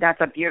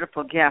that's a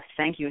beautiful gift.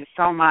 Thank you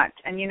so much.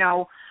 And,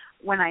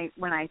 when I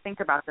think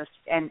about this,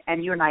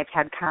 and you and I have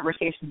had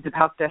conversations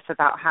about this,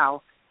 about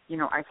how,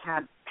 I've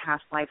had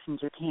past lives in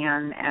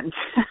Japan, and,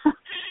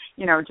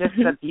 just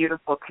the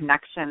beautiful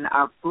connection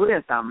of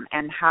Buddhism,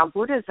 and how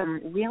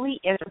Buddhism really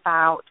is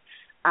about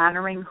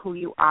honoring who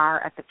you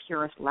are at the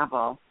purest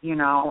level,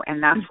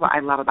 and that's what I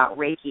love about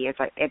Reiki, is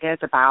it is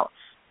about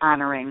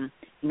honoring,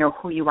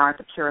 who you are at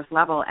the purest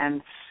level.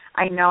 And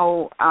I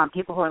know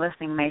people who are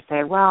listening may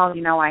say, well,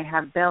 I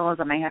have bills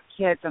and I have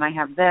kids and I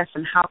have this,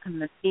 and how can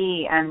this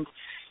be? And,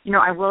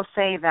 I will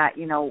say that,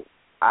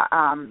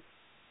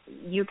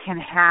 you can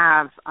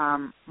have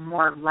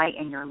more light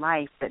in your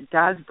life that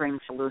does bring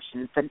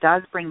solutions, that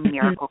does bring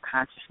miracle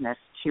consciousness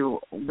to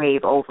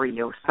wave over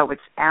you. So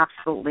it's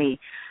absolutely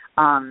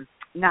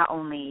not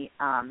only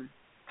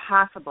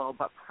possible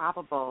but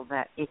probable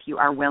that if you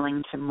are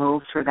willing to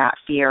move through that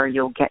fear,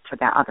 you'll get to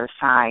that other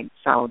side.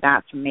 So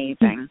that's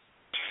amazing.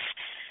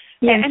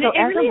 Yeah, and it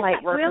really is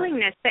that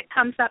willingness that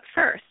comes up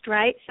first,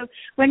 right? So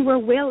when we're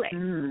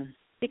willing,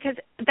 because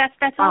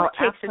that's all it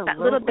takes, is that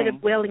little bit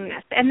of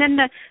willingness. And then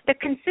the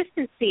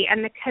consistency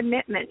and the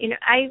commitment.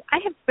 I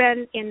have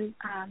been in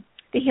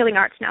the healing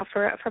arts now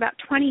for about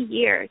 20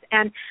 years,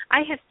 and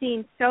I have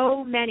seen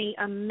so many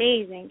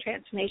amazing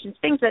transformations,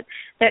 things that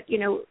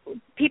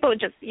people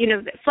just,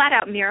 flat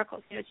out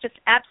miracles. It's just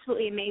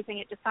absolutely amazing.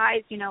 It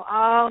defies,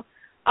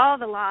 all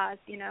the laws,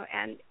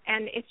 and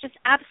it's just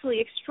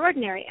absolutely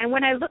extraordinary. And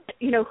when I look at,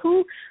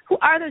 who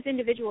are those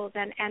individuals,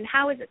 and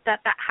how is it that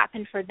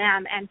happened for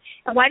them, and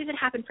why does it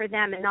happen for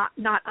them and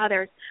not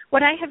others,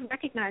 what I have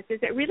recognized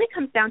is it really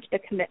comes down to the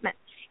commitment.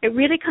 It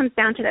really comes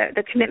down to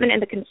the commitment and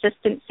the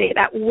consistency,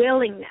 that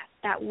willingness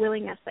that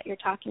willingness that you're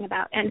talking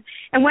about. And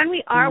when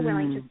we are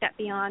willing to step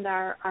beyond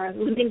our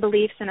limiting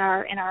beliefs and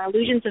our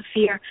illusions of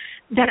fear,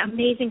 then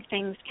amazing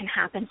things can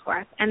happen for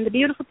us. And the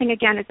beautiful thing,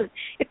 again, is that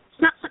it's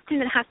not something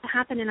that has to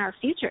happen in our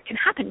future. It can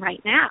happen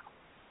right now.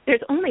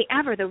 There's only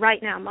ever the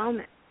right now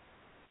moment.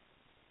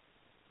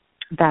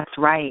 That's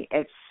right.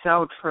 It's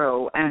so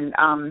true. And,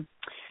 and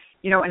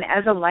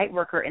as a light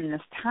worker in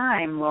this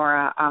time,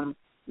 Laurra,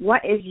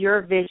 what is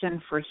your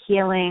vision for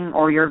healing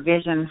or your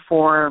vision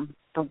for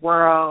the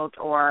world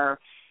or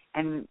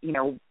anything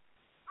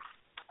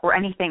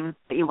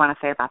that you want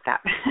to say about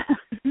that?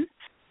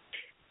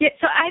 Yeah,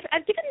 so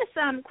I've given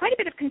this quite a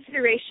bit of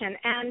consideration,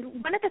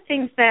 and one of the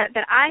things that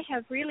I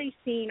have really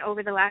seen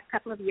over the last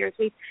couple of years,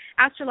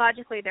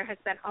 astrologically there has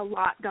been a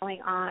lot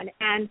going on,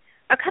 and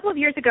a couple of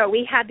years ago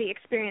we had the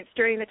experience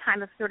during the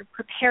time of sort of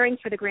preparing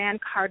for the Grand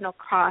Cardinal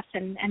Cross,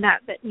 and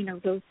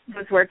those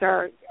words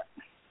are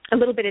a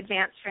little bit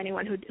advanced for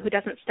anyone who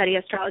doesn't study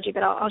astrology,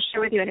 but I'll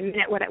share with you in a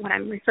minute what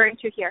I'm referring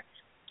to here.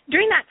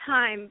 During that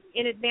time,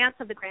 in advance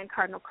of the Grand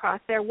Cardinal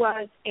Cross, there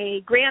was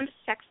a grand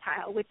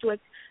sextile, which was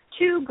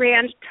two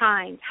grand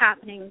trines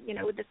happening,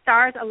 with the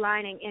stars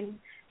aligning in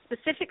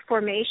specific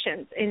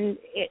formations.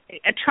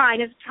 A trine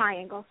is a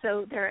triangle,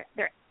 so they're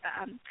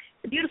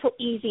the beautiful,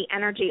 easy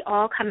energy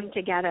all coming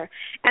together.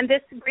 And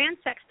this grand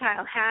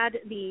sextile had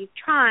the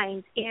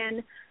trines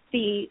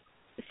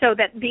so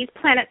that these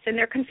planets and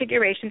their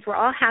configurations were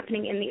all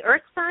happening in the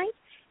earth sign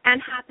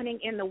and happening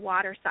in the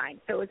water sign.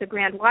 So it was a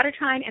grand water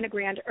trine and a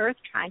grand earth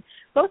trine.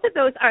 Both of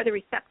those are the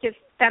receptive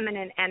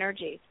feminine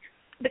energies.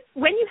 But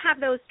when you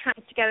have those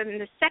trines together in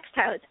the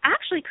sextile, it's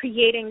actually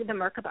creating the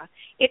Merkaba.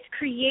 It's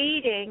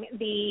creating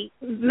the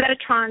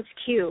Metatron's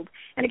cube.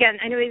 And again,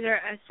 I know these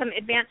are some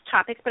advanced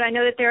topics, but I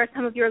know that there are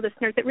some of your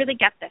listeners that really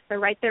get this. They're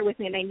right there with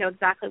me, and they know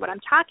exactly what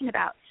I'm talking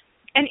about.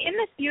 And in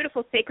this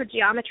beautiful sacred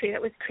geometry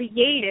that was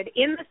created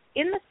in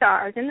the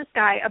stars, in the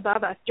sky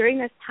above us during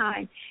this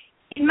time,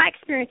 in my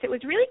experience, it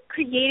was really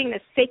creating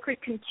this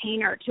sacred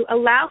container to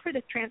allow for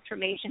this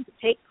transformation to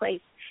take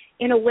place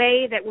in a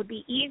way that would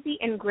be easy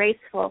and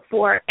graceful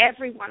for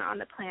everyone on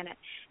the planet.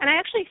 And I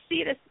actually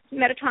see this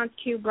Metatron's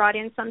cube brought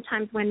in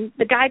sometimes when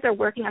the guides are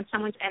working on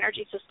someone's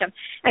energy system,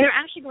 and they're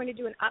actually going to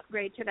do an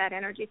upgrade to that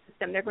energy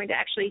system. They're going to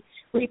actually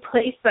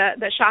replace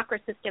the chakra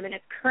system in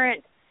its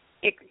current,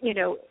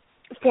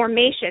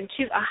 formation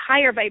to a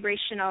higher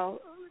vibrational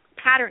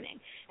patterning.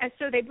 And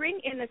so they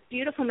bring in this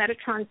beautiful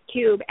Metatron's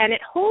cube, and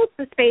it holds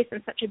the space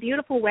in such a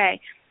beautiful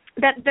way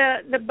that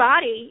the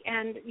body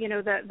and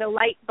the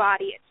light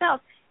body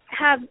itself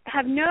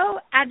have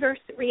no adverse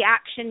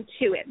reaction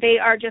to it. They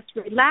are just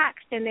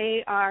relaxed, and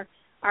they are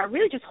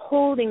really just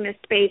holding this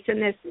space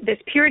and this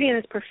purity and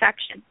this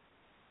perfection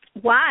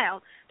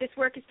while this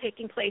work is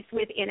taking place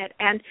within it.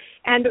 And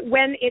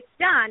when it's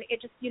done,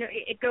 it just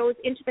it goes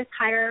into this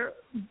higher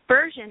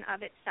version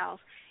of itself.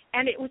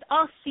 And it was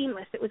all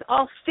seamless. It was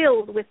all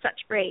filled with such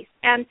grace.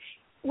 And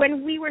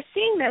when we were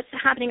seeing this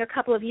happening a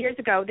couple of years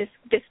ago,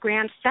 this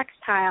grand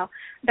sextile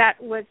that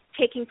was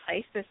taking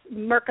place, this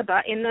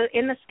Merkaba in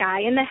the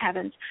sky, in the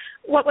heavens,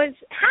 what was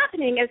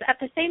happening is at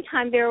the same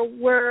time there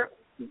were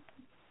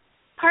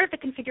part of the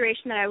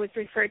configuration that I was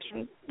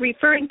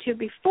referring to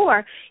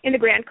before in the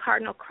Grand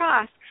Cardinal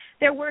Cross.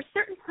 There were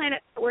certain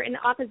planets that were in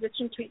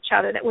opposition to each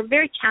other that were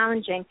very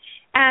challenging,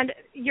 and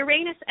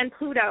Uranus and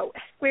Pluto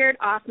squared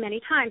off many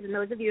times. And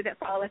those of you that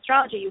follow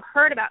astrology, you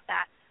heard about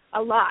that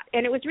a lot,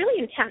 and it was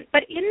really intense.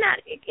 But in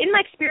my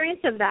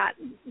experience of that,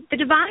 the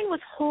divine was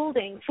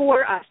holding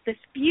for us this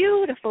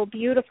beautiful,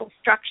 beautiful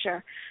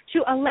structure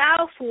to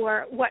allow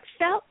for what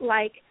felt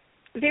like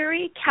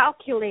very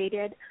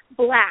calculated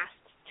blast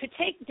to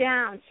take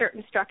down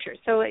certain structures.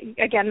 So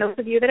again, those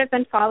of you that have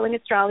been following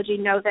astrology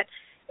know that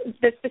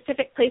the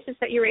specific places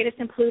that Uranus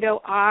and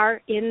Pluto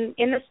are in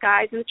the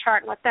skies, in the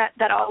chart, and what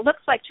that all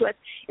looks like to us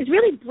is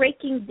really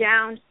breaking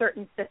down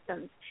certain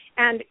systems.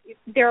 And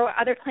there were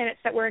other planets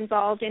that were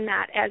involved in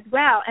that as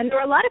well. And there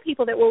were a lot of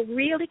people that were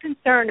really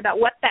concerned about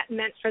what that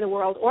meant for the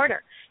world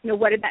order.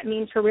 What did that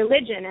mean for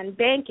religion and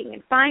banking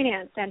and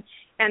finance and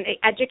the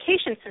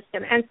education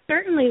system? And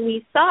certainly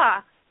we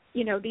saw,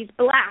 these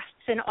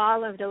blasts in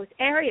all of those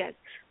areas.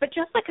 But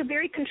just like a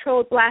very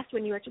controlled blast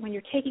when you're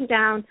taking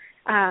down,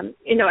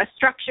 a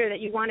structure that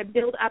you want to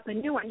build up a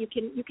new one, you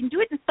can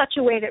do it in such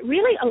a way that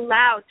really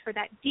allows for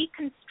that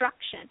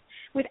deconstruction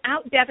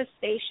without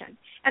devastation.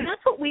 And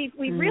that's what we've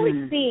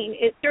really seen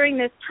is during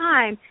this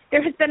time,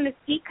 there has been this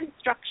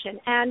deconstruction,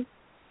 and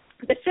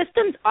the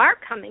systems are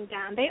coming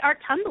down. They are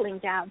tumbling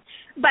down.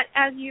 But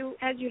as you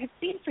have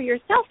seen for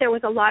yourself, there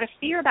was a lot of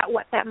fear about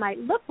what that might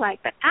look like.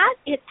 But as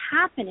it's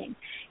happening,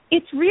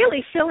 it's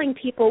really filling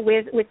people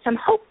with some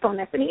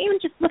hopefulness. I mean, even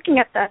just looking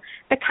at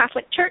the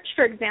Catholic Church,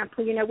 for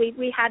example,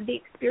 we had the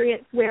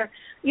experience where,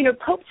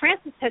 Pope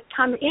Francis has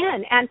come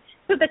in. And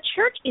so the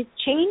church is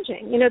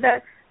changing.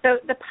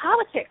 The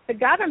politics, the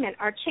government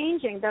are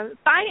changing. The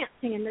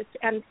financing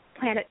and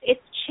planet,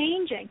 it's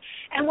changing.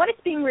 And what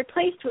it's being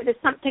replaced with is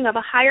something of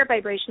a higher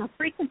vibrational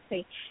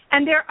frequency.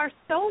 And there are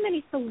so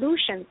many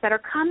solutions that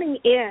are coming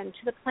in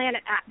to the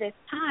planet at this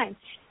time.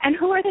 And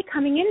who are they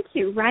coming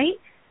into, right?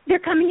 They're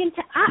coming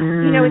into us.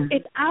 You know,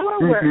 it's our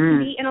work to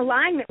be in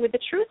alignment with the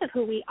truth of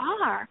who we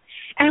are.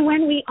 And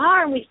when we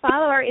are and we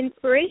follow our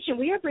inspiration,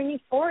 we are bringing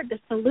forward the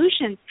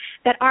solutions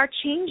that are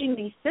changing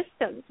these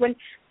systems. When,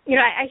 you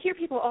know, I hear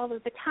people all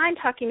of the time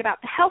talking about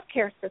the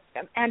healthcare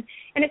system, and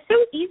it's so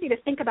easy to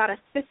think about a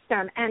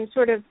system and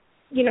sort of,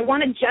 you know,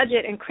 want to judge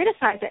it and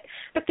criticize it.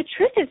 But the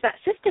truth is that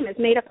system is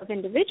made up of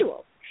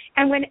individuals.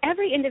 And when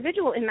every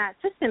individual in that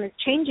system is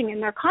changing in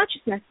their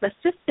consciousness, the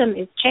system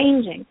is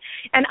changing.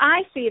 And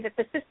I see that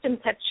the systems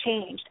have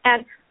changed.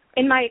 And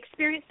in my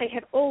experience, they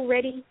have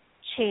already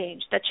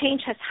changed. The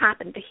change has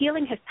happened. The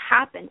healing has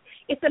happened.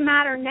 It's a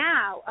matter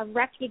now of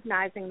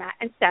recognizing that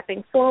and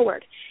stepping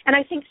forward. And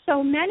I think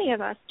so many of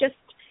us just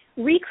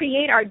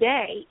recreate our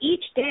day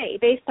each day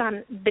based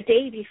on the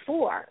day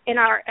before and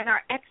our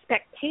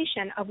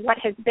expectation of what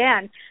has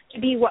been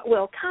to be what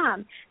will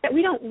come, that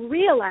we don't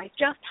realize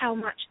just how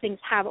much things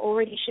have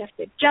already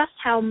shifted, just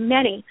how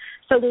many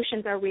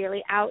solutions are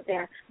really out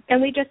there.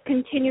 And we just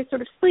continue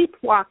sort of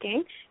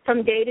sleepwalking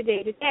from day to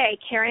day to day,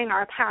 carrying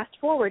our past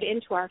forward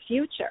into our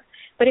future.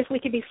 But if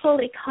we could be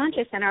fully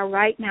conscious in our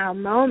right now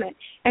moment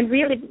and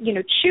really, you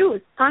know,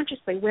 choose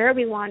consciously where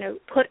we want to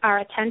put our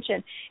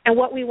attention and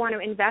what we want to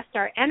invest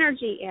our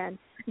energy in,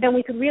 then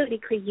we could really be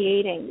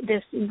creating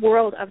this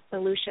world of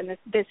solution,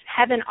 this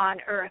heaven on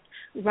earth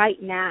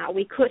right now.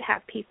 We could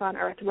have peace on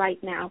earth right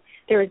now.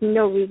 There is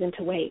no reason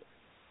to wait.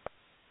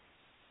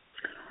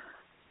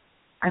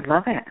 I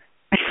love it.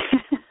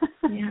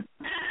 Yeah.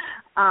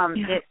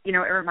 It, you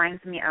know, it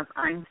reminds me of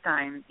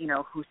Einstein, you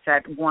know, who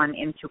said, one,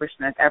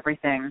 intuition is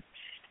everything.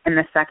 And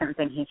the second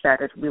thing he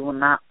said is we will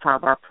not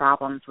solve our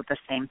problems with the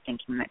same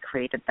thinking that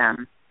created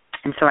them.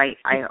 And so I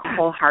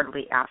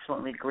wholeheartly,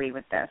 absolutely agree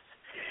with this.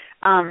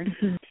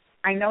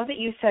 I know that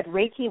you said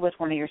Reiki was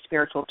one of your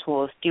spiritual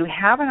tools. Do you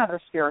have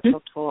another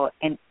spiritual tool?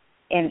 And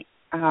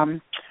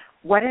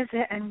what is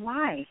it and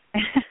why?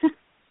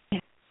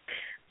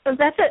 So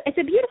it's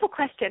a beautiful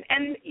question.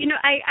 And, you know,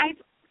 I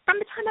from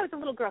the time I was a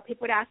little girl,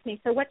 people would ask me,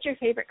 so what's your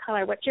favorite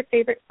color? What's your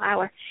favorite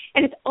flower?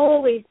 And it's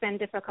always been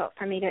difficult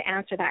for me to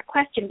answer that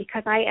question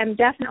because I am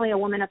definitely a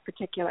woman of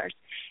particulars.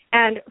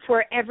 And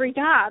for every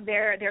job,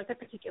 there's a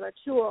particular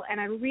tool, and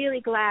I'm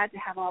really glad to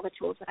have all the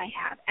tools that I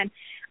have. And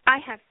I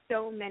have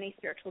so many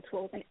spiritual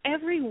tools, and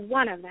every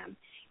one of them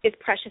is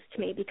precious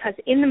to me because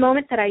in the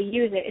moment that I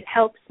use it, it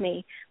helps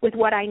me with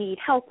what I need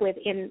help with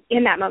in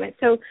that moment.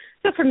 So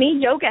for me,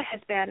 yoga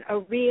has been a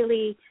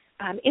really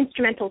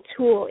instrumental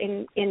tool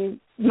in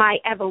my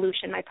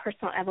evolution, my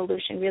personal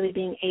evolution, really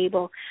being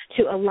able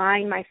to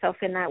align myself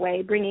in that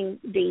way, bringing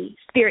the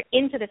spirit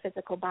into the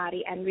physical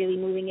body and really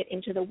moving it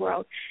into the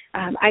world.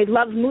 I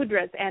love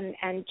mudras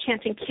and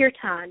chanting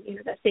kirtan, you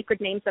know, the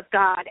sacred names of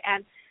God,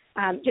 and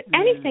just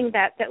anything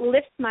that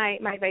lifts my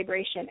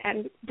vibration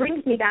and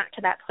brings me back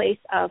to that place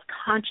of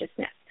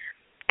consciousness.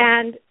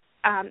 And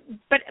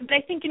but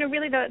I think, you know,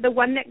 really the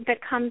one that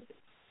comes,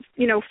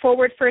 you know,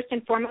 forward first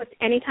and foremost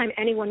anytime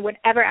anyone would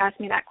ever ask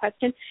me that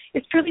question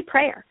is truly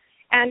prayer.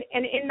 And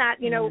in that,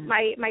 you know,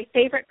 my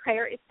favorite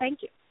prayer is thank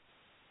you.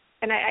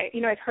 And I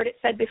you know, I've heard it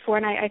said before,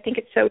 and I think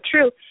it's so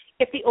true.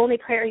 If the only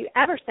prayer you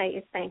ever say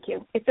is thank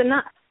you, it's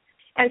enough.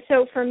 And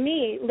so for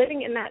me,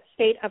 living in that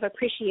state of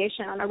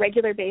appreciation on a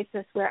regular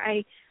basis where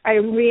I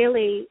am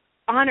really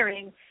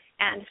honoring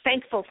and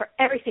thankful for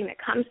everything that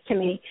comes to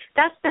me,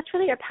 that's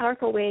really a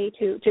powerful way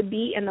to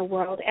be in the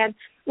world. And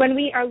when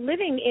we are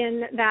living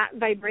in that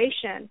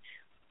vibration,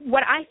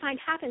 what I find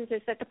happens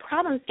is that the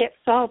problems get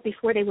solved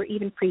before they were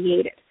even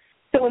created.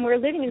 So when we're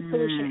living in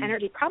solution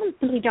energy, problems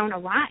simply don't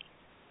arise.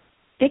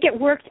 They get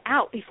worked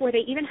out before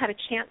they even have a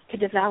chance to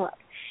develop.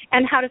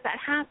 And how does that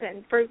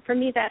happen? For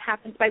me, that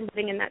happens by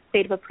living in that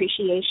state of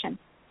appreciation.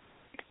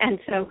 And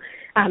so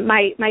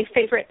my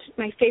favorite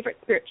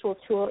spiritual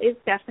tool is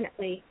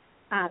definitely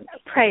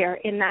prayer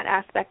in that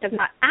aspect of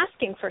not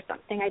asking for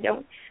something. I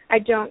don't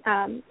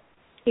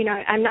you know,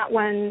 I'm not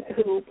one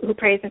who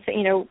prays and says,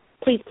 you know,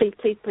 please, please,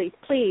 please, please,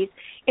 please.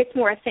 It's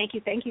more a thank you,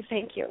 thank you,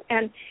 thank you.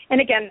 And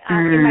again,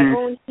 in my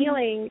own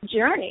healing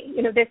journey,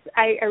 you know,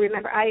 I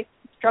remember I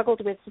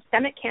struggled with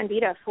systemic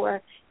candida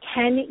for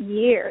 10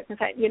 years. In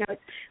fact, you know,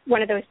 it's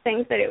one of those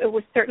things that it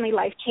was certainly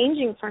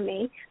life-changing for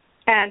me.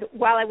 And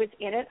while I was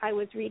in it, I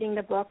was reading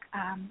the book.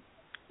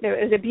 There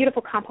was a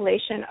beautiful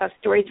compilation of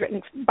stories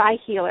written by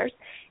healers,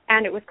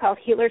 and it was called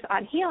Healers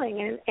on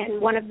Healing.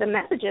 And one of the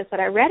messages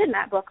that I read in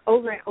that book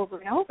over and over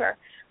and over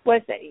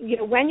was that, you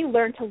know, when you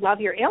learn to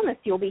love your illness,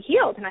 you'll be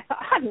healed. And I thought,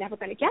 I'm never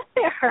going to get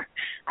there.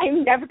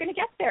 I'm never going to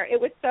get there.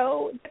 It was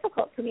so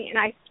difficult for me, and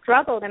I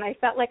struggled, and I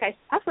felt like I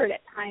suffered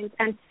at times.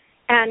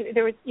 And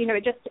there was, you know,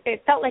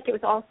 it felt like it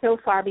was all so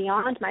far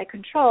beyond my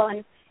control.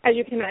 And as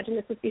you can imagine,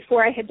 this was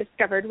before I had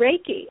discovered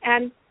Reiki.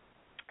 And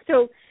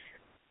so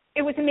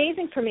it was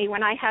amazing for me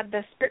when I had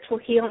the spiritual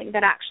healing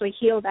that actually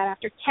healed that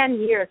after 10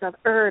 years of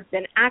herbs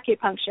and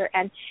acupuncture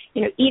and,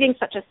 eating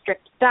such a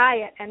strict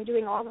diet and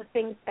doing all the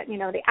things that,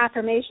 the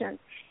affirmations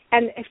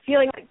and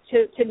feeling like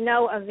to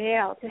no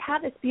avail, to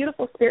have this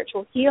beautiful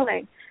spiritual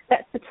healing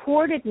that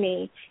supported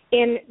me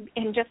in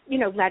just,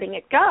 letting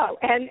it go.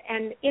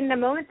 And in the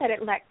moment that it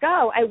let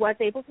go, I was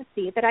able to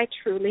see that I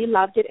truly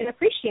loved it and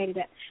appreciated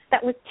it.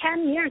 That was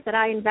 10 years that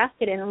I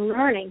invested in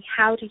learning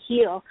how to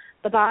heal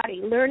the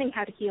body, learning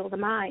how to heal the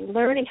mind,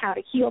 learning how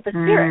to heal the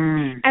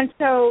spirit. And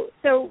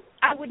so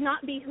I would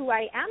not be who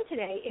I am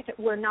today if it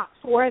were not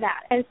for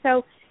that. And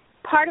so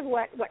part of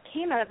what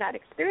came out of that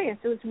experience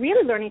was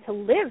really learning to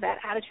live that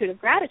attitude of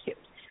gratitude,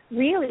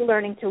 really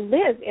learning to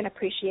live in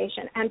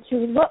appreciation and to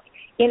look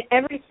in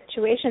every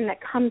situation that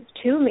comes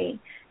to me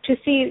to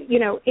see,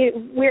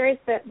 where is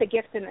the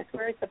gift in this,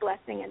 where is the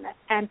blessing in this.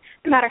 And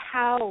no matter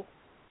how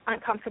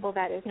uncomfortable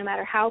that is, no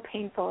matter how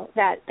painful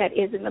that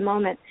is in the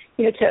moment,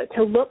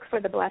 to look for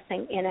the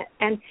blessing in it.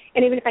 And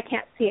even if I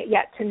can't see it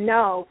yet, to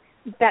know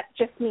that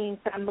just means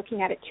that I'm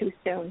looking at it too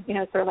soon,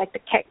 sort of like the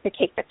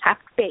cake that's half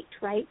baked,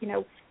 right?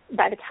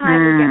 By the time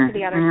we get to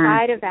the other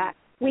side of that,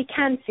 we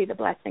can see the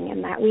blessing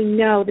in that. We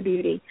know the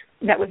beauty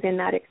that was in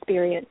that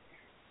experience.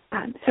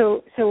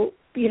 So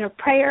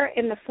prayer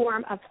in the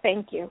form of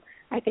thank you,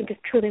 I think, is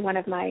truly one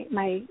of my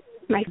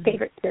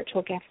favorite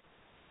spiritual gifts.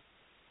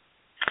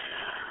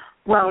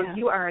 Well,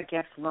 you are a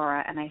gift,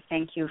 Laura, and I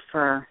thank you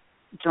for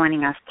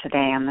joining us today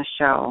on the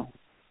show.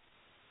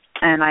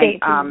 And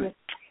Thank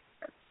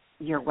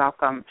you. You're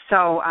welcome.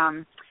 So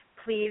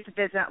please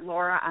visit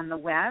Laura on the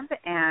web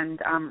and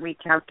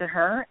reach out to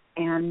her.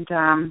 And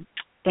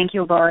thank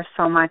you, Laura,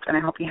 so much, and I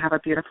hope you have a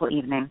beautiful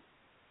evening.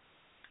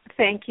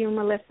 Thank you,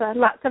 Melissa.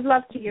 Lots of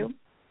love to you.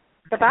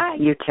 Bye-bye.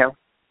 You too.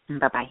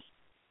 Bye-bye.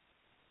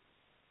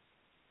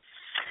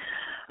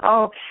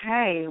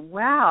 Okay,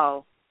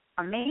 well,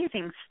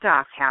 amazing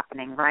stuff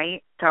happening,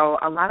 right? So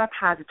a lot of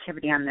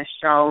positivity on this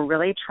show,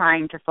 really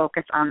trying to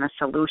focus on the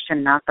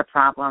solution, not the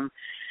problem.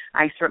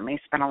 I certainly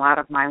spent a lot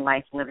of my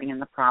life living in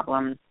the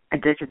problem,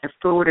 addicted to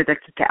food,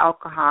 addicted to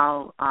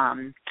alcohol,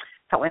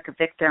 felt like a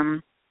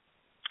victim,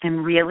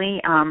 and really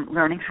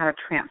learning how to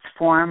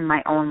transform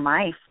my own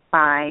life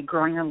by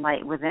growing a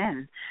light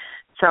within.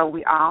 So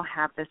we all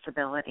have this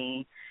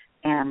ability,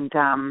 and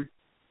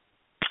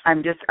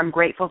I'm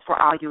grateful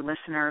for all you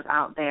listeners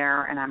out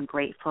there, and I'm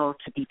grateful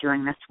to be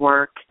doing this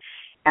work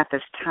at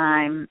this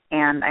time,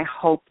 and I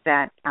hope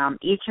that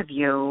each of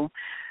you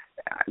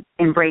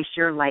embrace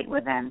your light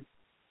within.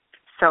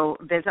 So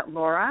visit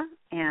Laura,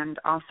 and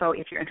also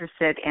if you're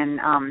interested in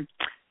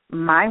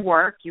my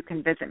work, you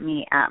can visit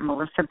me at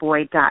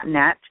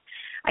melissaboyd.net.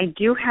 I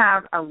do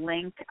have a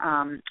link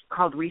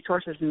called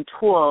Resources and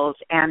Tools,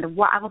 and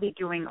what I will be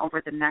doing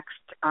over the next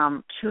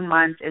 2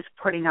 months is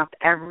putting up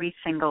every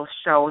single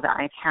show that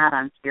I've had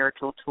on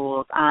Spiritual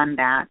Tools on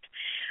that.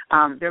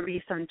 There will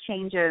be some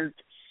changes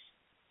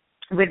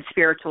with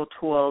Spiritual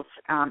Tools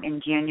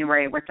in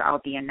January, which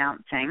I'll be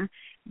announcing.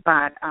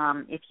 But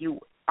if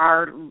you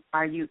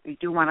you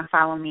do want to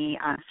follow me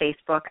on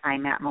Facebook,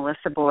 I'm at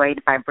Melissa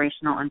Boyd,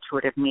 Vibrational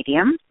Intuitive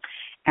Medium.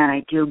 And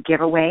I do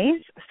giveaways.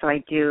 So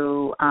I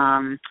do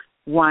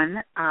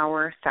 1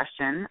 hour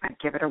session. I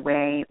give it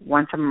away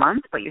once a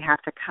month, but you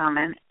have to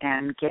comment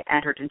and get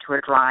entered into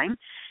a drawing.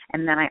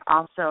 And then I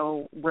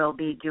also will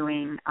be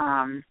doing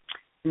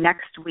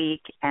next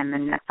week and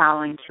the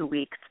following 2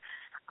 weeks,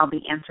 I'll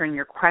be answering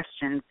your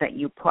questions that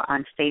you put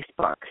on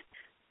Facebook.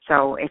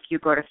 So if you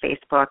go to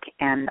Facebook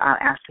and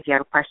ask if you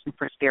have a question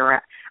for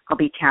Spirit, I'll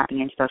be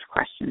tapping into those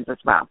questions as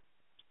well.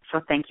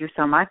 So thank you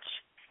so much,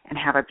 and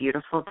have a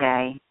beautiful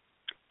day.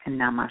 And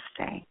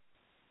namaste.